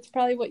 because it's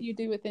probably what you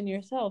do within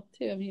yourself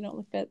too. I mean, you don't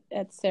look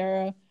at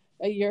Sarah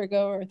a year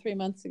ago or 3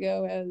 months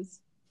ago as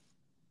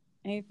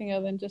anything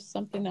other than just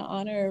something to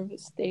honor a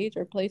stage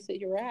or place that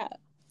you're at.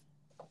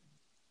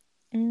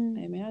 I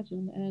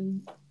imagine.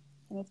 And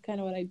that's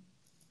kind of what I've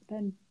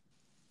been,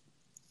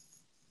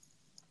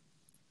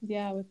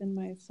 within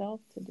myself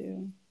to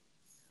do.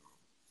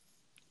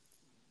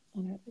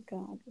 Honor the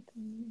God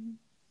within me.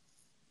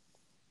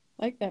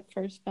 I like that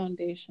first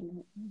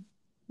foundation.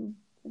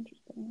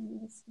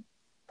 Interesting.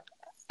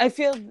 I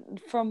feel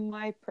from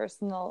my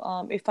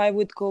personal, if I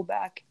would go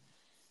back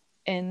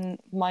in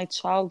my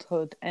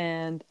childhood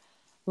and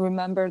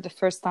remember the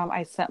first time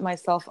I set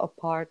myself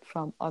apart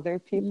from other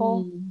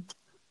people,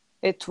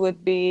 it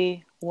would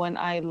be when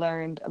I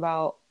learned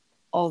about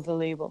all the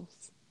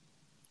labels.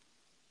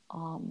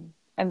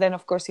 And then,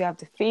 of course, you have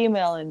the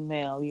female and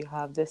male. You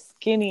have the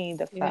skinny,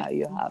 the fat.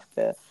 You have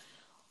the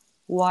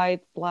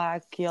white,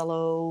 black,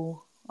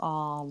 yellow.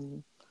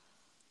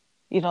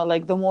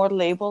 Like the more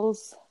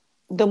labels,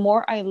 the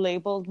more I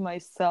labeled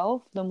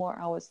myself, the more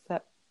I was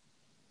set.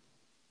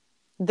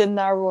 The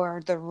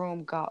narrower the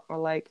room got, or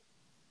like.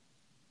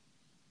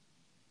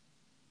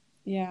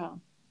 Yeah.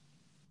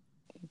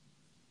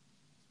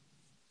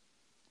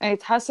 And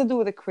it has to do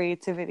with the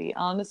creativity.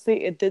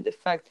 Honestly, it did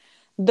affect.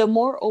 The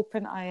more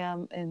open I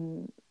am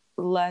and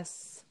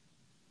less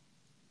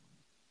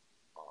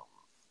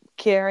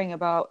caring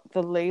about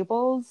the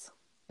labels,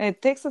 and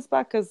it takes us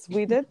back, because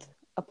we did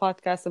a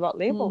podcast about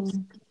labels.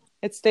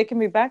 It's taken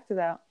me back to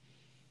that.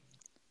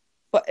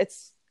 But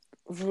it's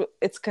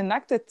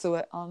connected to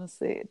it,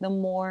 honestly. The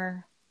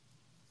more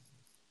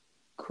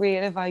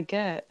creative I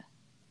get.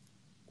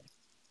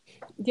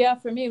 Yeah,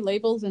 for me,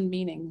 labels and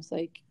meanings,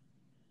 like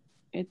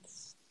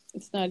it's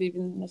not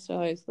even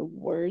necessarily the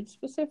word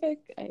specific.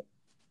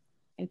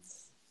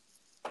 It's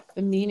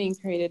the meaning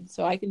created.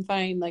 So I can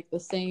find like the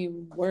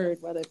same word,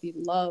 whether it be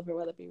love or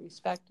whether it be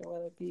respect or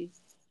whether it be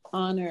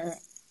honor,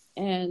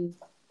 and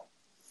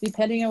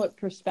depending on what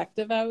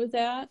perspective I was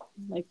at,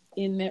 like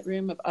in that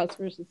room of us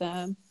versus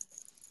them,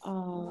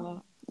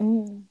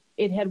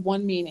 it had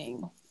one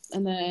meaning,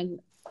 and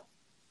then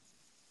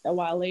a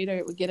while later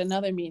it would get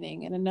another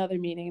meaning and another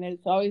meaning. And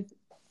it's always,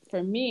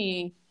 for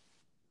me,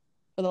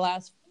 for the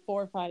last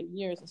 4 or 5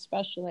 years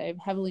especially, I've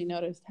heavily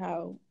noticed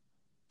how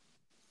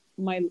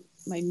my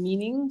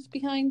meanings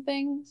behind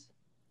things,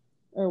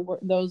 or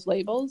those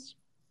labels,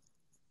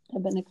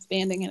 have been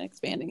expanding and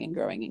expanding and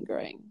growing and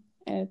growing.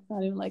 And it's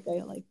not even like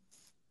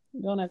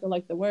you don't have to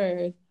like the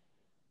word.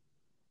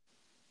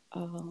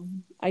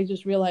 I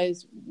just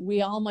realized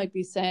we all might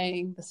be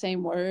saying the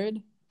same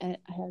word, and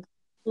it has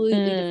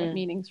completely different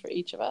meanings for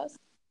each of us.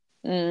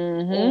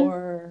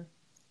 Or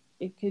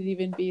it could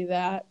even be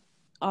that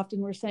often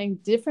we're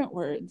saying different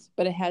words,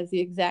 but it has the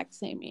exact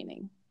same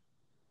meaning.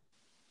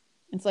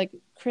 It's like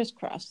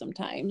crisscross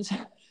sometimes.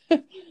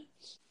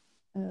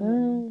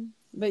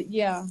 But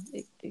yeah,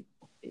 it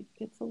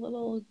gets a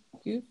little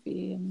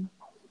goofy, and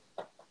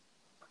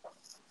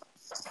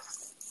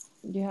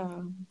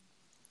yeah,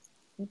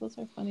 those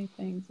are funny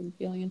things, and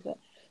feeling into that.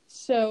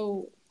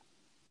 So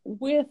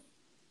with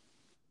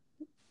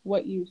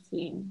what you've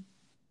seen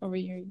over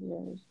your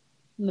years,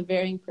 and the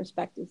varying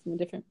perspectives in the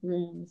different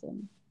rooms,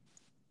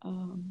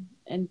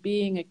 and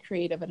being a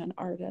creative and an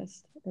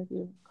artist, as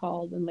you've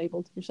called and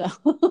labeled yourself.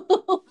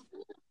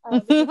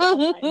 Like,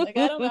 I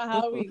don't know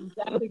how we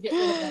exactly get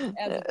rid of that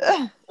as a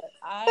word, but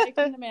I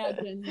can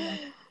imagine,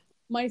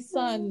 my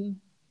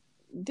son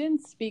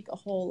didn't speak a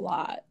whole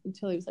lot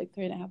until he was like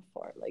 3.5,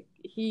 4. Like,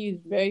 he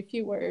used very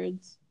few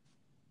words.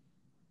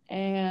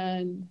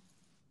 And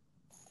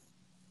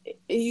it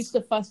used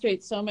to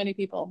frustrate so many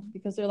people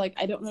because they're like,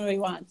 I don't know what he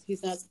wants.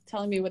 He's not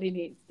telling me what he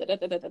needs. Da, da,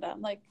 da, da, da.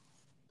 I'm like,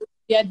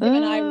 yeah, him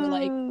and I were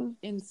like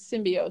in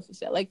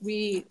symbiosis. Like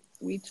we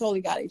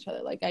totally got each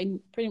other. Like I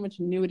pretty much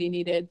knew what he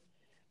needed.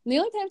 And the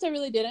only times I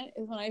really didn't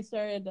is when I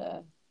started,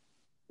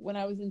 when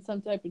I was in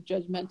some type of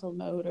judgmental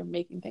mode or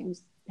making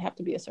things have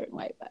to be a certain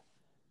way. But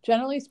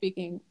generally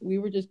speaking, we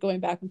were just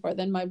going back and forth.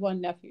 Then my one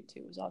nephew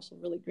too was also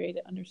really great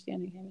at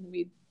understanding him, and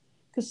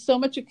because so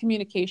much of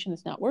communication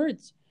is not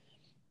words.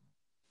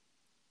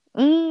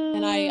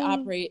 And I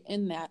operate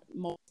in that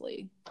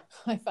mostly,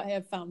 if I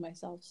have found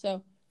myself.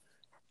 So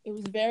it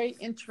was very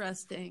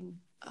interesting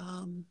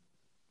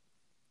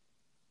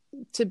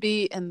to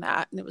be in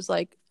that. And it was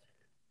like,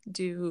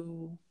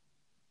 the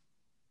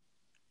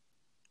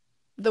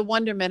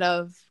wonderment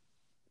of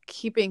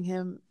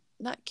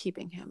not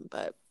keeping him,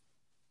 but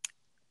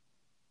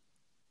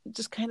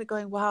just kind of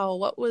going, wow,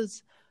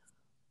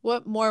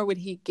 what more would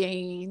he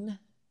gain?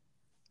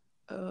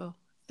 Oh,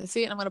 I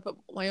see it. And I'm going to put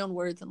my own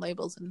words and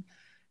labels and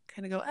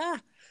kind of go,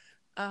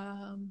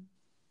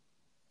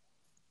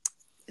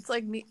 it's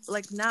like me,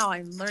 like now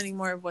I'm learning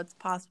more of what's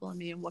possible in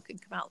me and what can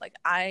come out. Like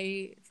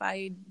if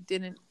I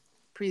didn't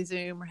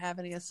presume or have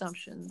any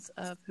assumptions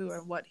of who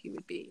or what he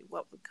would be,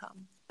 what would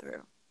come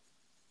through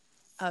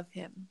of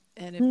him.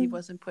 And if he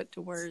wasn't put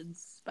to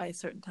words by a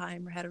certain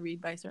time or had to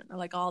read by a certain, or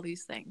like all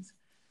these things.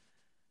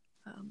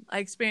 I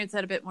experienced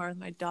that a bit more with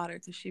my daughter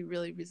because she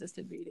really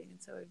resisted reading.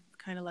 And so I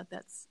kind of let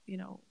that,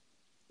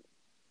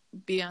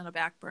 be on a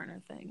back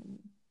burner thing.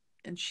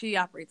 And she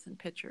operates in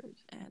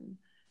pictures and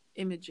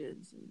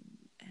images and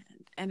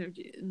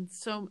energy and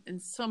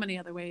so many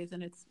other ways.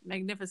 And it's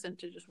magnificent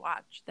to just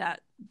watch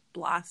that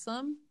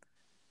blossom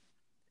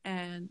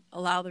and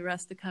allow the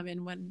rest to come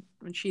in when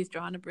she's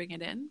drawn to bring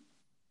it in.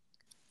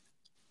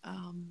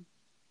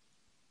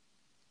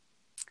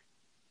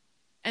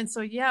 And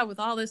so, yeah, with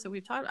all this that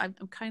we've talked, I'm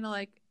kind of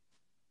like,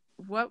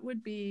 what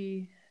would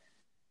be,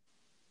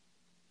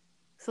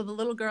 so the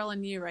little girl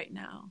in you right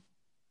now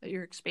that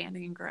you're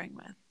expanding and growing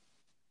with,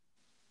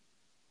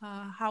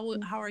 how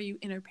are you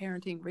inner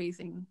parenting,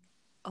 raising,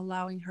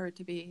 allowing her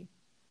to be,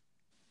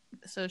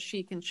 so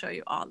she can show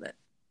you all that,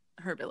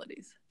 her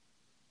abilities?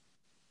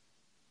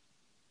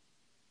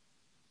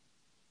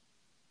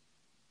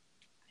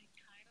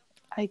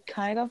 I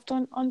kind of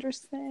don't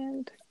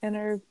understand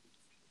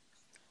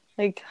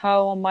like,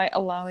 how am I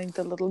allowing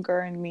the little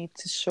girl in me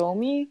to show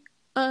me?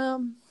 Or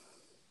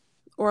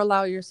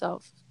allow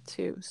yourself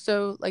to.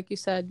 So, like you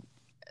said,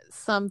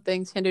 some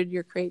things hindered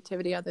your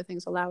creativity, other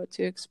things allow it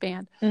to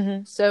expand.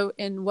 Mm-hmm. So,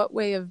 in what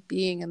way of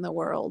being in the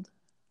world,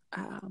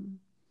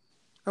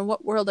 or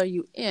what world are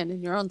you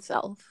in your own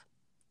self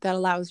that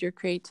allows your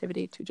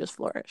creativity to just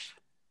flourish?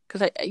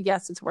 Because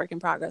yes, it's a work in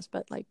progress,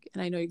 but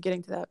and I know you're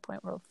getting to that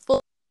point where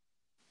full.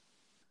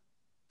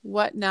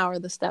 What now are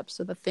the steps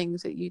or the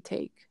things that you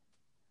take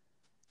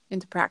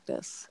into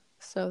practice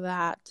so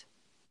that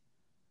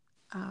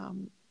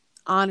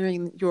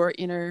honoring your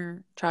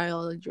inner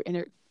child, your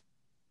inner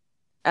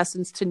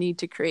essence to need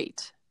to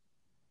create,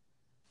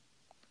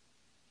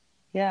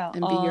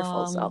 and be your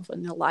full self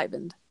and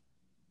enlivened?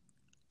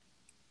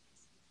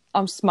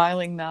 I'm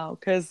smiling now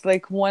because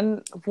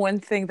one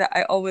thing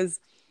that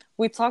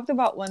we talked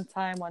about one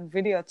time on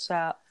video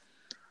chat,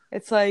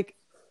 it's like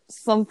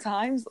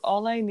sometimes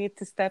all I need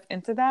to step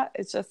into that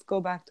is just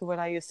go back to what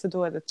I used to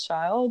do as a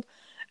child.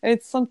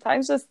 It's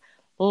sometimes just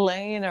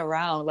laying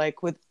around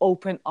with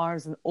open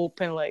arms and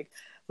open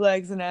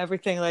legs and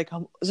everything,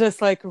 I'm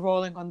just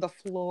rolling on the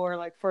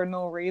floor for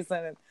no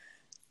reason, and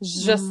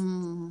just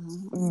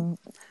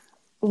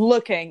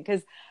looking.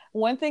 Because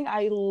one thing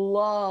I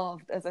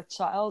loved as a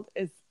child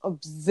is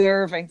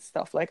observing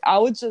stuff. I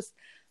would just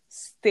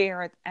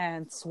stare at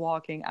ants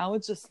walking. I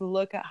would just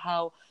look at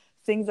how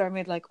things are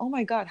made. Oh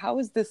my God, how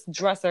is this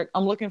dresser?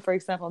 I'm looking, for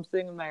example, I'm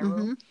sitting in my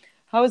room.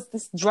 How is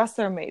this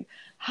dresser made?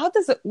 How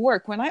does it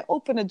work? When I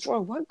open a drawer,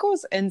 what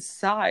goes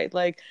inside?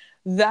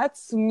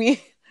 That's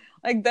me.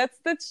 That's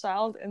the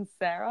child in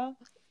Sarah.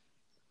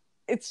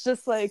 It's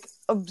just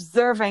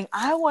observing.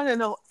 I want to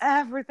know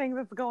everything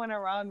that's going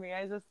around me.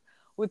 I just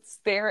would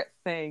stare at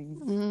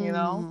things,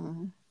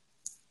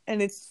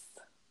 and it's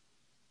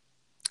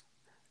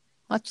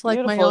much like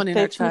beautiful. My own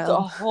inner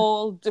child.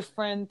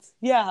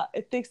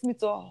 It takes me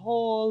to a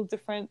whole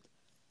different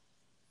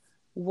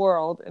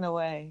world in a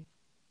way.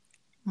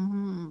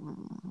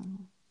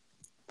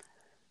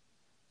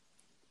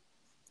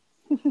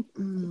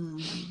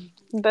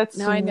 That's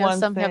now I know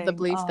some thing. have the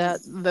belief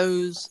that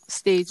those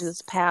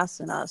stages pass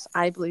in us.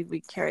 I believe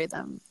we carry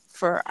them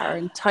for our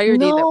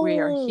entirety that we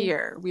are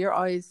here. We are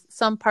always,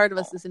 some part of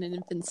us is in an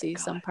infancy,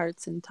 some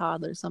parts in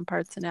toddlers, some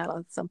parts in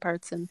adults, some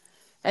parts in,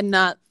 and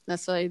not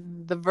necessarily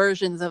the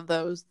versions of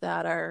those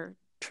that are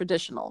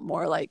traditional,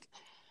 more like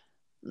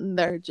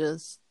they're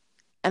just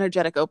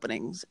energetic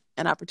openings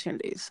and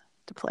opportunities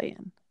to play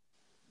in.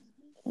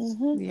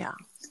 Yeah.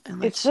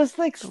 And it's just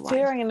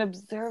staring and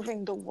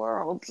observing the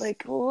world.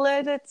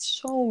 Let it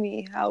show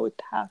me how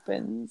it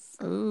happens.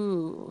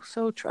 Ooh,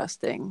 so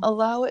trusting.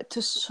 Allow it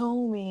to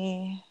show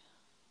me.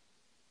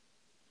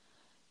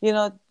 you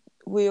know,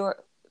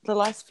 the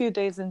last few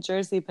days in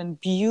Jersey been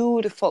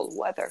beautiful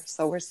weather.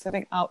 So we're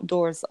sitting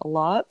outdoors a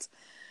lot.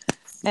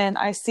 And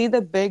I see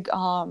the big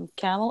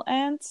camel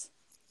ants.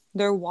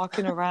 They're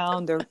walking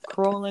around. They're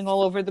crawling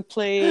all over the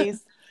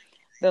place.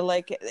 They're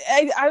like,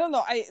 I don't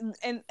know.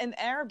 In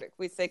Arabic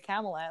we say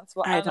camel ants.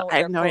 Well, I don't know what I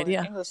they're have no called idea.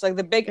 in English. Like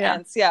the big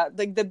ants,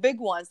 like the big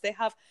ones. They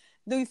have.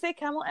 Do you say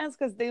camel ants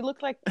because they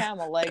look like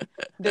camel? Like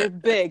they're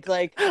big,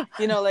 like like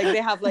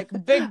they have like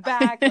big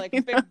back, like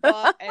big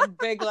butt, and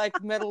big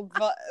like middle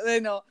butt.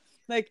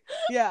 Like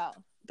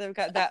they've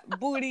got that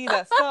booty,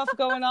 that stuff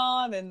going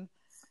on, and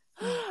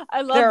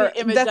I love the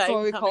image that's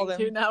what we call them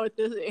to now with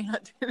this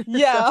ant.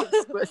 Yeah.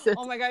 So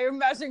oh my god, you're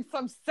imagining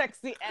some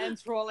sexy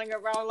ants rolling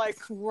around, like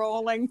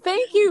rolling.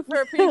 Thank you for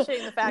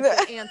appreciating the fact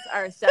that ants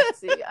are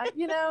sexy. Not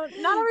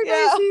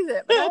everybody sees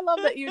it, but I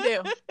love that you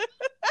do.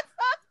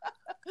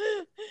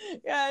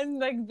 Yeah, and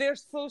like they're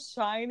so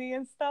shiny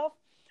and stuff.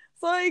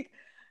 So like,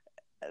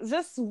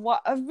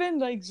 I've been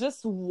like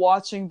just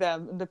watching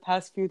them in the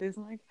past few days.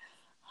 I'm like,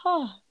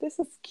 this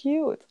is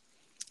cute.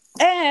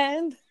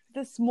 And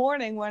this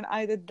morning when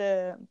I did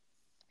it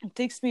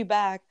takes me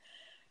back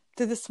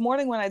to this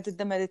morning when I did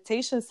the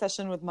meditation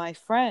session with my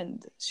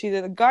friend. She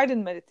did a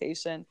garden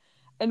meditation.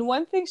 And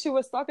one thing she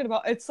was talking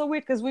about, it's so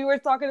weird because we were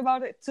talking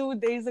about it 2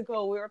 days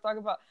ago. We were talking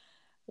about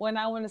when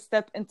I want to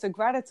step into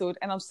gratitude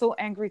and I'm so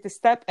angry to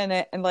step in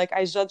it. And like,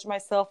 I judge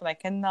myself and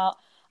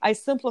I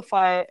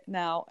simplify it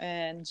now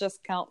and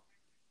just count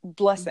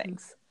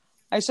blessings.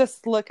 Mm-hmm. I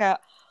just look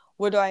at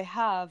what do I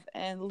have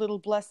and little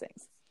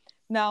blessings.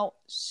 Now,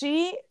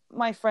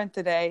 my friend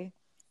today,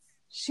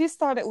 she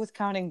started with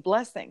counting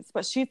blessings,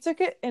 but she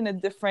guided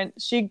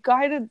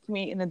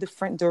me in a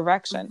different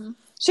direction. Mm-hmm.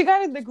 She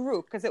guided the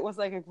group because it was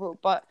like a group,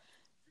 but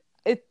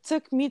it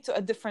took me to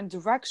a different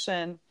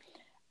direction.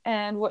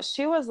 And what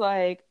she was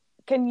like,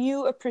 can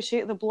you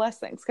appreciate the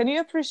blessings? Can you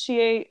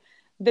appreciate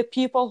the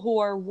people who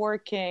are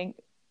working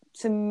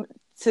to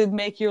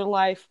make your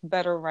life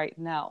better right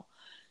now?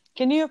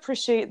 Can you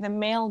appreciate the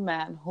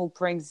mailman who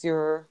brings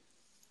your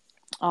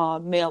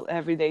mail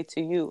every day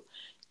to you?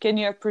 Can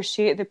you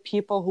appreciate the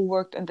people who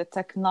worked on the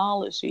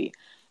technology,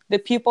 the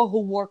people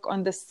who work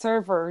on the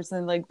servers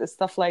and like the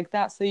stuff like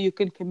that, so you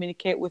can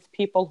communicate with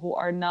people who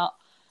are not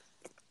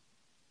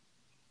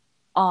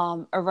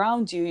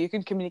around you? You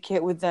can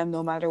communicate with them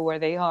no matter where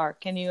they are.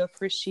 Can you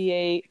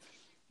appreciate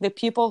the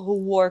people who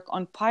work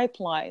on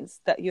pipelines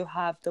that you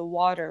have the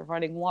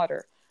running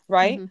water,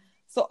 right? Mm-hmm.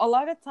 So a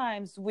lot of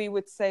times we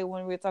would say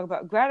when we talk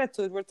about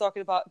gratitude, we're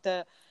talking about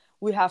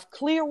we have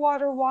clear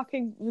water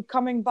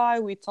coming by.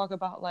 We talk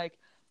about like,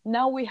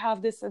 now we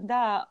have this and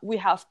that. We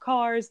have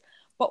cars,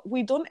 but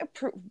we don't,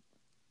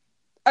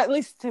 at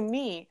least to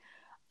me,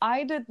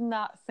 I did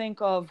not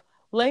think of,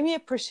 let me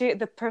appreciate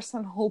the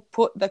person who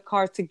put the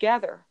car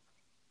together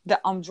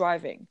that I'm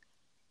driving.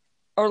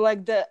 Or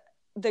like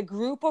the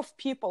group of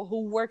people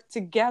who work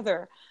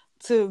together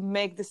to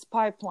make this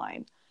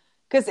pipeline.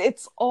 Because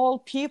it's all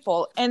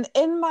people. And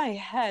in my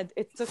head,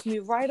 it took me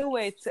right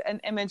away to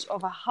an image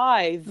of a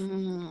hive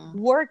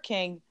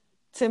working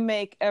to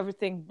make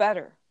everything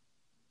better.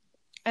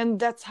 And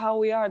that's how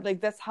we are. Like,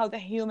 that's how the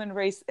human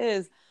race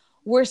is.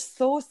 We're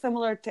so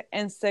similar to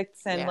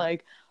insects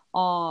and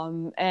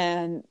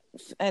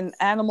and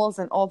animals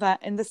and all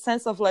that, in the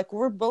sense of like,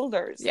 we're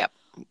builders. Yep.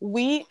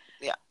 We're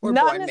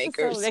not born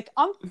makers. Like,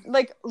 I'm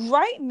like,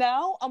 right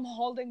now I'm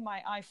holding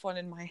my iPhone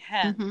in my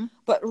hand,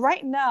 but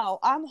right now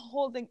I'm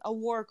holding a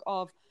work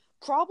of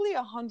probably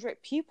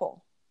 100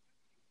 people.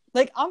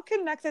 Like, I'm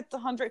connected to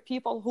 100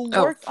 people who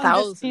worked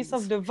on this piece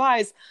of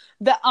device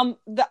that I'm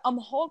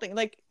holding.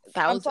 Like,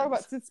 thousands. I'm talking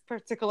about this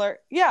particular,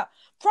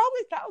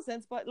 probably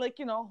thousands, but like,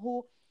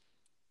 who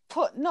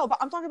but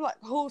I'm talking about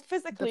who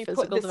physically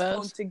put this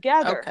phone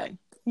together. Okay.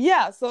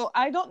 Yeah, so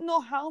I don't know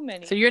how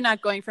many. So you're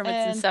not going from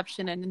its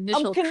inception and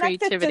initial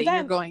creativity.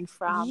 You're going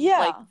from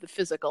like the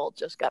physical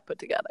just got put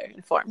together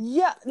and formed.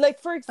 Yeah, like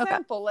for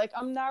example, like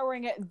I'm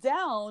narrowing it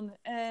down,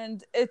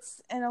 and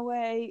it's in a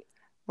way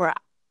where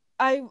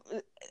I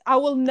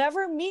will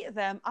never meet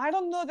them. I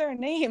don't know their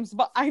names,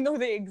 but I know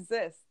they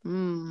exist.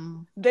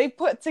 They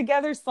put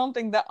together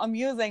something that I'm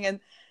using, and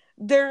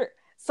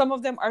some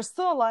of them are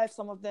still alive.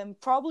 Some of them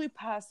probably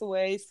passed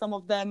away. Some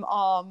of them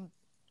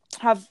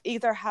have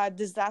either had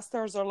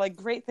disasters or like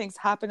great things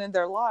happen in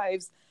their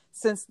lives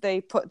since they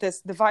put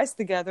this device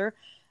together.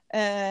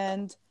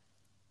 And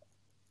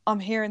I'm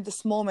here in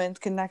this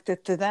moment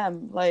connected to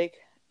them. Like,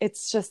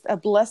 it's just a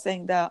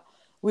blessing that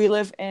we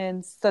live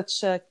in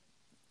such a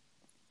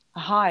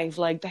hive,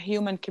 like the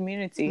human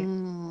community.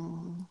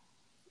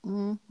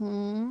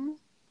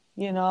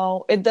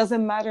 It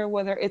doesn't matter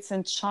whether it's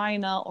in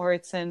China or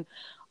it's in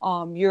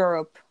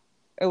Europe,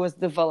 it was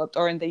developed,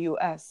 or in the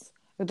US.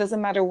 It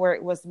doesn't matter where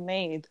it was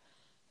made.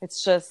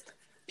 It's just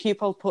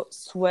people put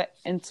sweat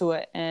into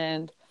it,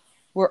 and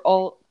we're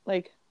all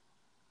like,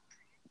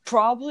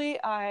 probably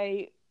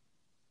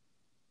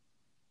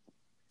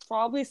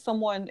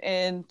someone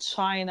in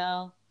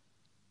China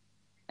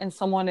and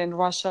someone in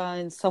Russia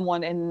and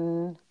someone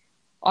in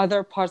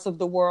other parts of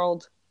the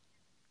world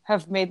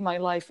have made my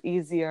life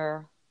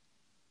easier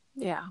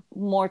Yeah.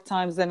 More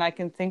times than I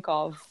can think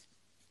of.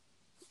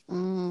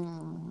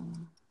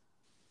 Mm.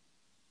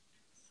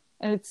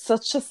 And it's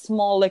such a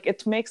small, like,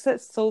 it makes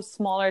it so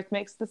smaller. It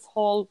makes this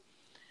whole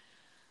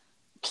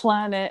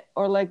planet,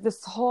 or like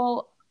this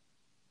whole,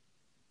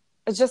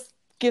 it just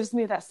gives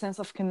me that sense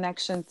of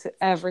connection to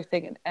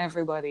everything and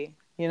everybody.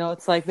 You know,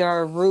 it's like there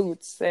are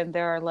roots, and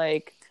there are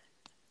like.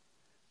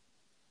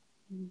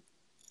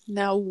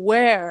 Now,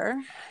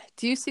 where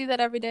do you see that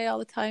every day, all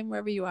the time,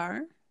 wherever you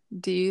are?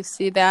 Do you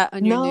see that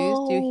on your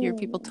news? Do you hear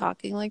people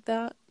talking like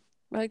that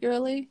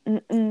regularly?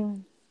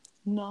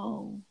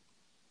 No.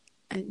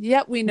 And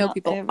yet we know Not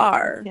people ever.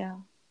 are. Yeah.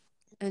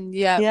 And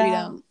yet we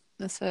don't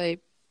necessarily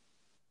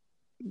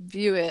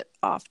view it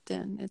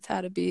often. It's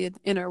had to be an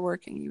inner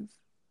working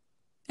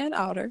and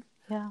outer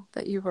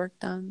that you've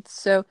worked on.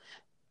 So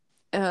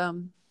I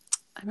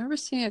remember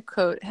seeing a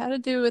quote. It had to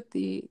do with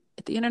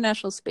at the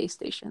International Space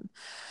Station.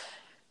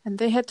 And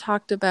they had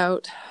talked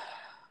about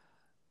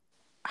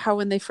how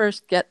when they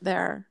first get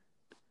there,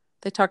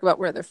 they talk about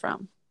where they're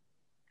from.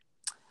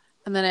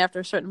 And then after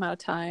a certain amount of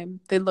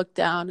time, they look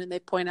down and they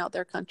point out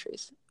their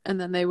countries.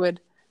 And then they would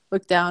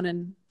look down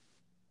and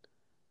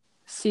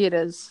see it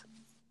as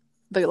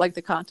like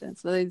the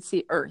continents. So they'd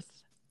see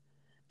Earth.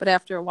 But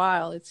after a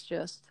while, it's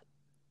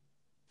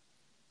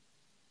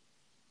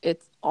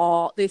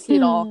all, they see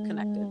it all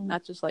connected.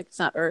 Not just like, it's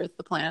not Earth,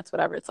 the planets,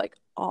 whatever. It's like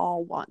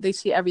all one. They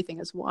see everything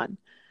as one.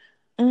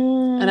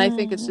 And I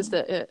think it's just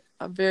a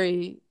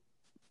very,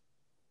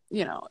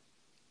 you know,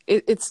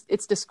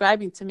 it's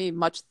describing to me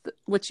much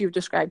what you've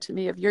described to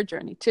me of your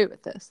journey too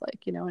with this,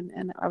 like, you know,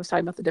 and I was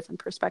talking about the different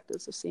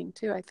perspectives of seeing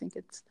too. I think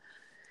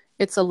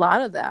it's a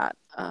lot of that,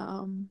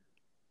 and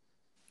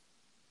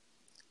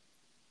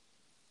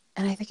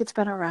I think it's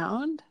been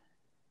around.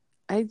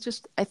 I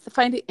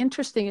find it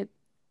interesting.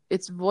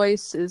 Its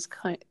voice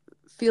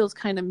feels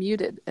kind of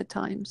muted at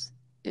times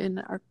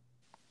in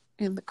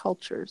the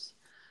cultures.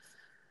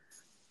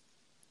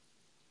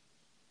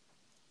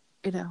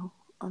 You know,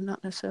 I'm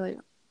not necessarily.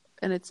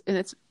 And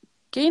it's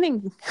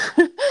gaining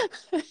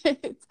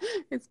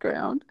its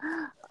ground,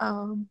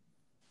 and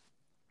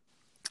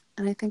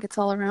I think it's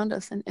all around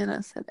us and in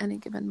us at any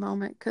given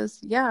moment.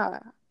 Because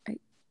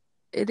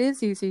it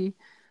is easy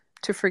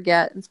to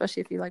forget,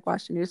 especially if you like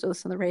watch the news or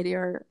listen to the radio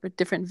or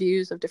different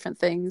views of different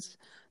things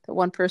that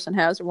one person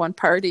has or one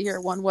party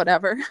or one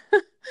whatever.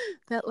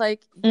 That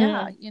like,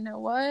 you know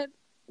what?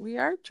 We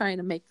are trying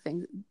to make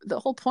things. The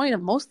whole point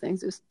of most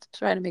things is to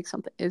try to make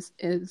something is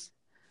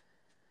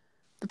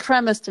the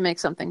premise to make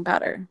something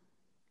better,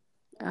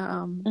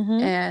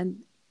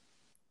 and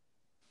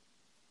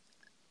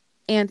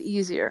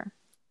easier.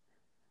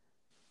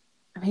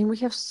 I mean, we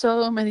have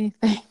so many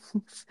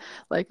things,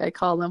 like I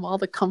call them all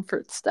the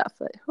comfort stuff.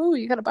 Like, oh,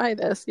 you got to buy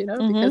this, you know,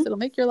 because it'll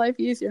make your life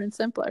easier and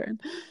simpler.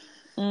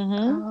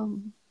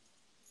 And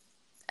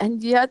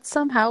yet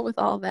somehow with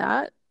all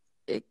that,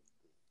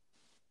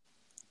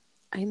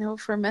 I know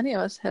for many of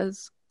us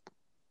has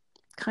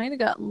kind of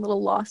gotten a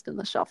little lost in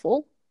the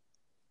shuffle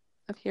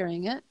of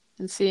hearing it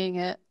and seeing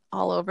it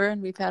all over.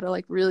 And we've had to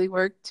like really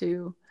work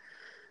to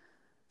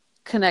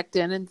connect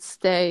in and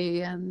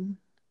stay in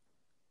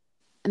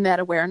that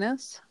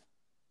awareness.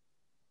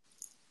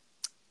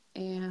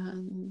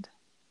 And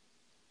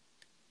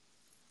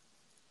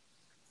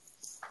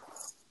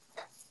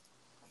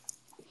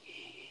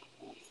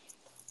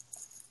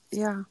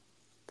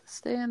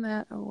stay in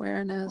that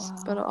awareness.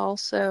 But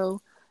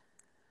also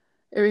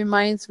it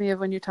reminds me of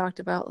when you talked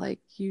about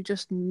like you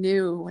just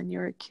knew when you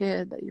were a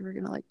kid that you were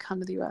going to like come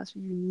to the US.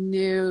 You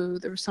knew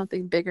there was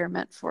something bigger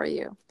meant for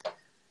you.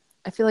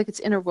 I feel like it's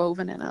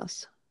interwoven in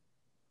us.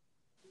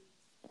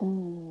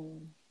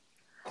 And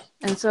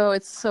so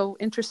it's so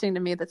interesting to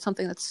me that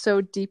something that's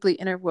so deeply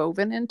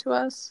interwoven into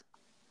us,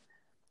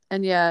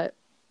 and yet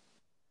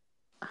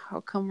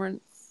how come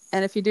and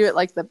if you do it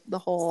like the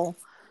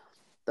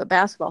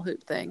basketball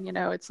hoop thing, you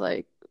know, it's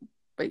like,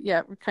 but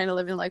yeah, we're kind of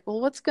living like, well,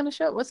 what's going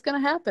to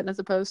happen, as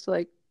opposed to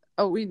like,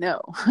 oh, we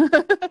know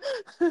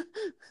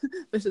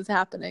this is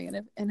happening.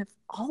 And if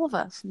all of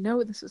us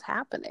know this is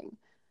happening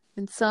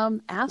in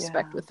some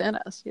aspect within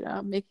us, you know,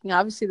 I'm making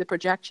obviously the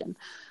projection,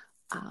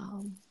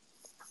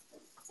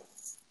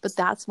 but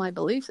that's my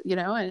belief, you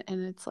know, and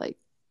it's like,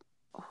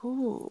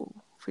 oh,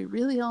 if we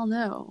really all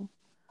know,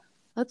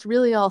 let's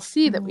really all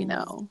see that we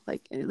know,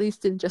 like at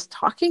least in just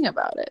talking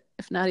about it,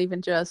 if not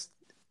even just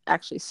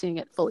actually seeing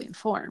it fully in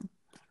form.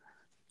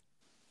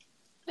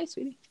 Hi,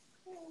 sweetie.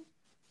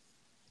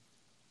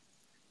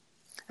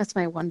 That's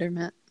my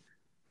wonderment.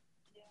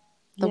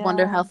 The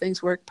wonder how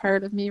things work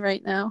part of me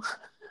right now.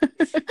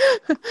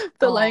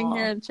 The lying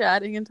here and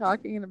chatting and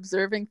talking and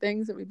observing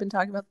things that we've been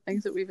talking about, the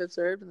things that we've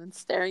observed, and then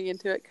staring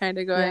into it, kind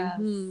of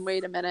going,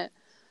 wait a minute.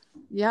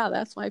 Yeah,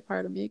 that's my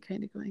part of me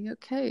kind of going,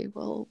 okay,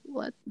 well,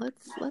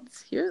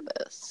 let's hear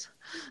this.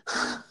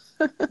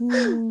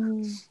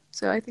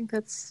 So I think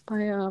that's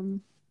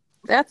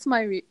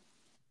my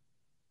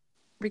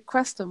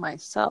request of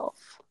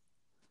myself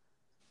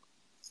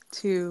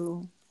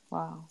to,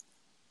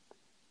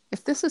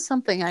 if this is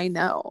something I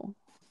know,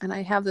 and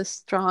I have this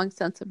strong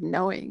sense of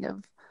knowing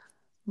of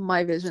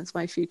my visions,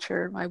 my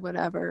future, my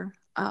whatever,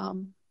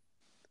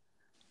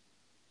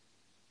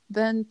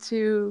 then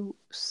to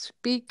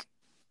speak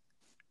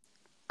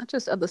not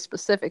just of the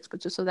specifics, but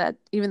just so that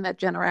even that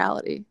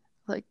generality,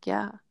 like,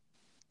 yeah,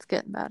 it's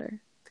getting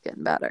better. It's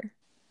getting better.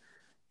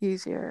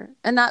 Easier.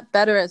 And not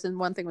better as in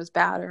one thing was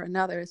bad or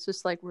another. It's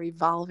just like we're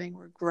evolving,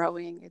 we're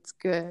growing. It's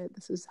good.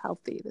 This is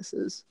healthy. This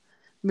is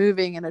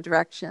moving in a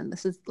direction.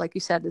 This is, like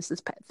you said,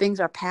 things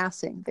are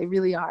passing. They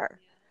really are.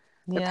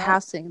 They're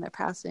passing. They're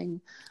passing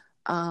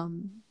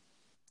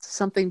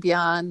something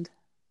beyond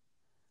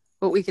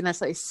what we can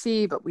necessarily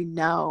see, but we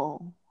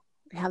know.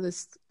 We have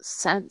this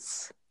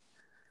sense.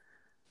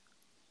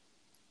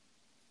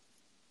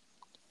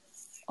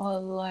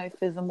 All life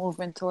is a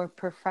movement toward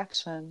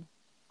perfection.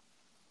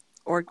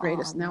 Or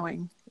greatest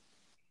knowing.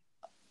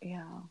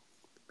 Yeah.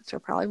 Which are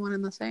probably one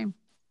and the same.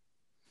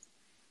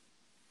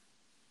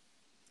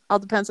 All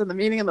depends on the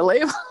meaning of the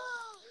label.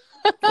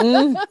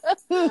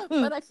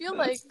 But I feel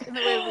like in the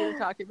way we were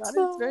talking about it,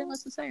 it's very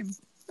much the same.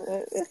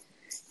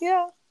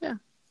 Yeah. Yeah.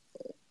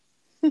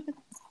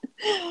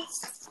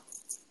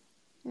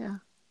 Yeah.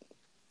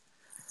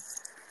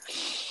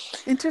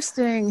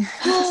 Interesting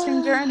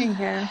journey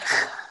here.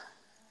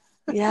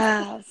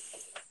 Yes.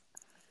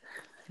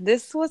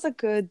 This was a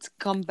good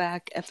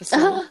comeback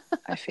episode,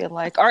 I feel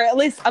like. Or at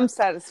least I'm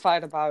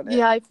satisfied about it.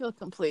 Yeah, I feel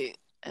complete.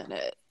 And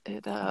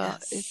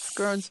it's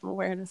grown some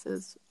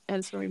awarenesses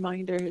and some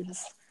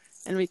reminders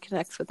and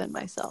reconnects within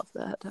myself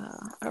that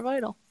are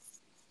vital.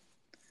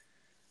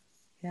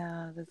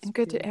 Yeah, that's and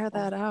good beautiful. To air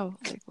that out,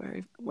 like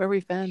where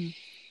we've been.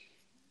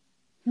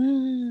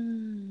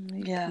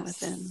 Yes.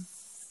 Within.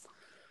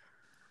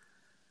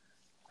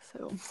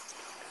 So.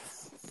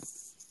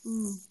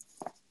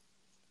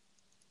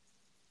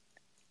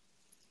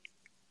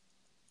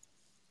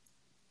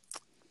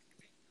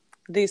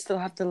 Do you still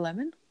have the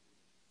lemon?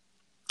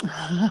 Yes!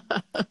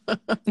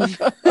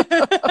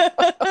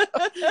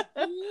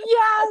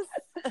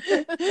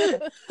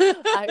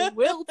 I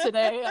will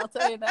today, I'll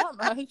tell you that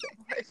much.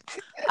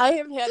 I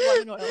have had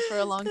lemon oil for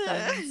a long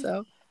time,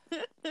 so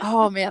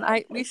oh man,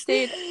 we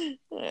stayed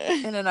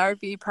in an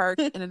RV park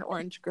in an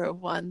orange grove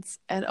once,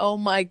 and oh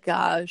my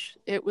gosh,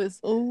 it was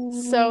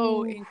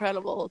so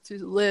incredible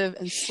to live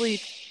and sleep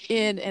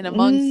in and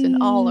amongst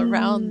and all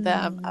around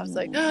them. I was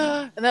like,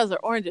 and those are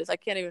oranges. I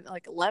can't even,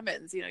 like,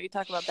 lemons. You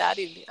talk about that.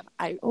 Even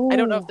I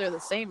don't know if they're the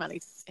same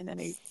in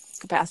any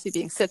capacity,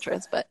 being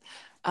citrus, but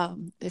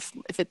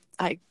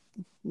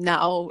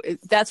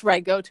that's where I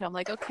go to. I'm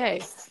like,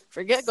 okay,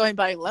 forget going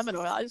buying lemon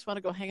oil. I just want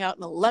to go hang out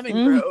in a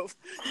lemon grove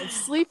and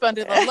sleep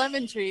under the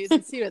lemon trees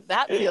and see what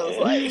that feels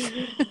like.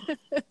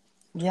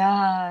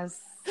 Yes.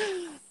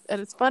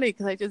 And it's funny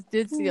because I just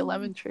did see a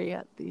lemon tree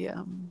at the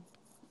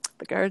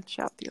garden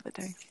shop the other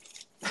day.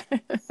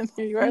 And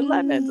here you are,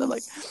 lemons. I'm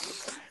like,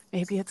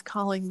 maybe it's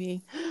calling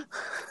me.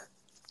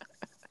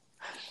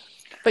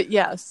 But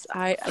yes,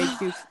 I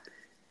do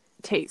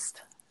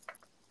taste,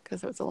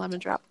 because it was a lemon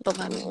drop, the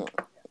lemon.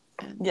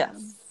 And,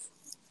 yes.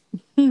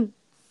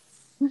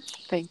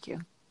 Thank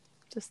you.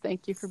 Just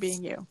thank you for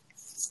being you.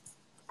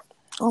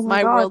 Oh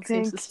my God, world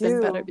seems to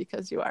spin better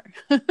because you are.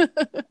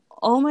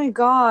 Oh my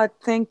God,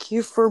 thank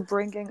you for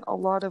bringing a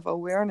lot of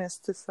awareness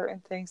to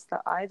certain things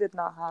that I did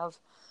not have.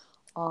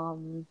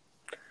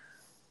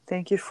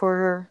 Thank you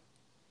for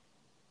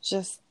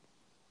just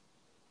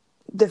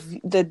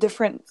the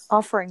different,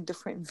 offering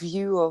different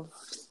view of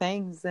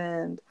things,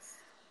 and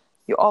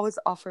you always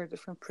offer a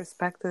different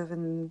perspective,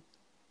 and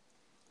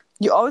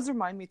you always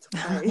remind me to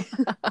play.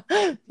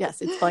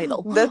 Yes, it's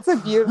vital. That's a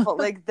beautiful,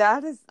 like,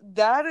 that is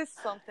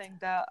something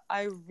that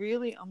I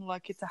really am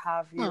lucky to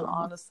have you,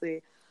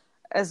 honestly,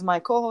 as my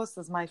co-host,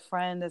 as my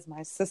friend, as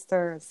my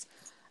sister, as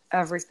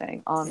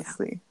everything,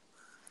 honestly.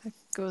 Yeah. It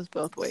goes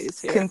both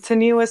ways here.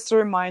 Continuous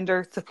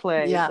reminder to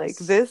play. Yes. Like,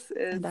 this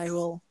is... And I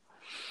will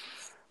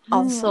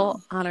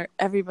also honor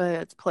everybody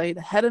that's played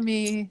ahead of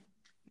me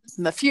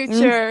in the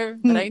future,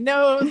 that I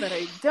know, that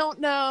I don't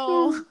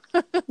know.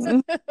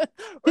 We're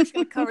just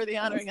going to cover the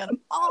honoring on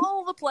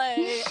all the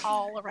play,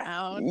 all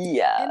around.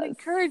 Yes. And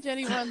encourage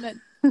anyone that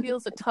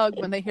feels a tug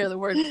when they hear the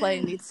word play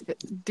and needs to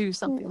do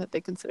something that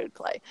they considered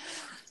play,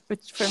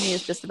 which for me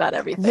is just about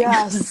everything.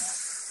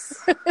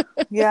 Yes.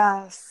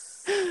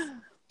 Yes.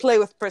 Play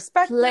with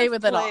perspective. Play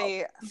with it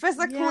all.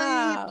 Physically,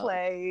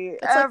 play.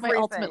 It's everything. Like my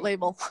ultimate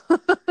label.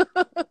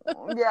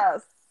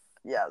 Yes.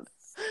 Yes.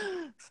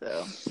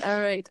 So, all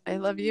right. I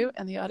love you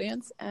and the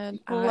audience, and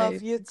I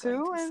love you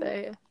too. And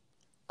say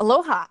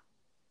aloha.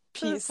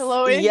 Peace.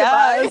 Hello.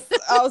 Yes.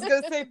 I was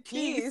going to say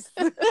peace.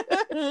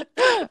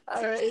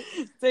 All right.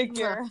 Take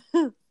care.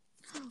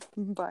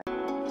 Bye.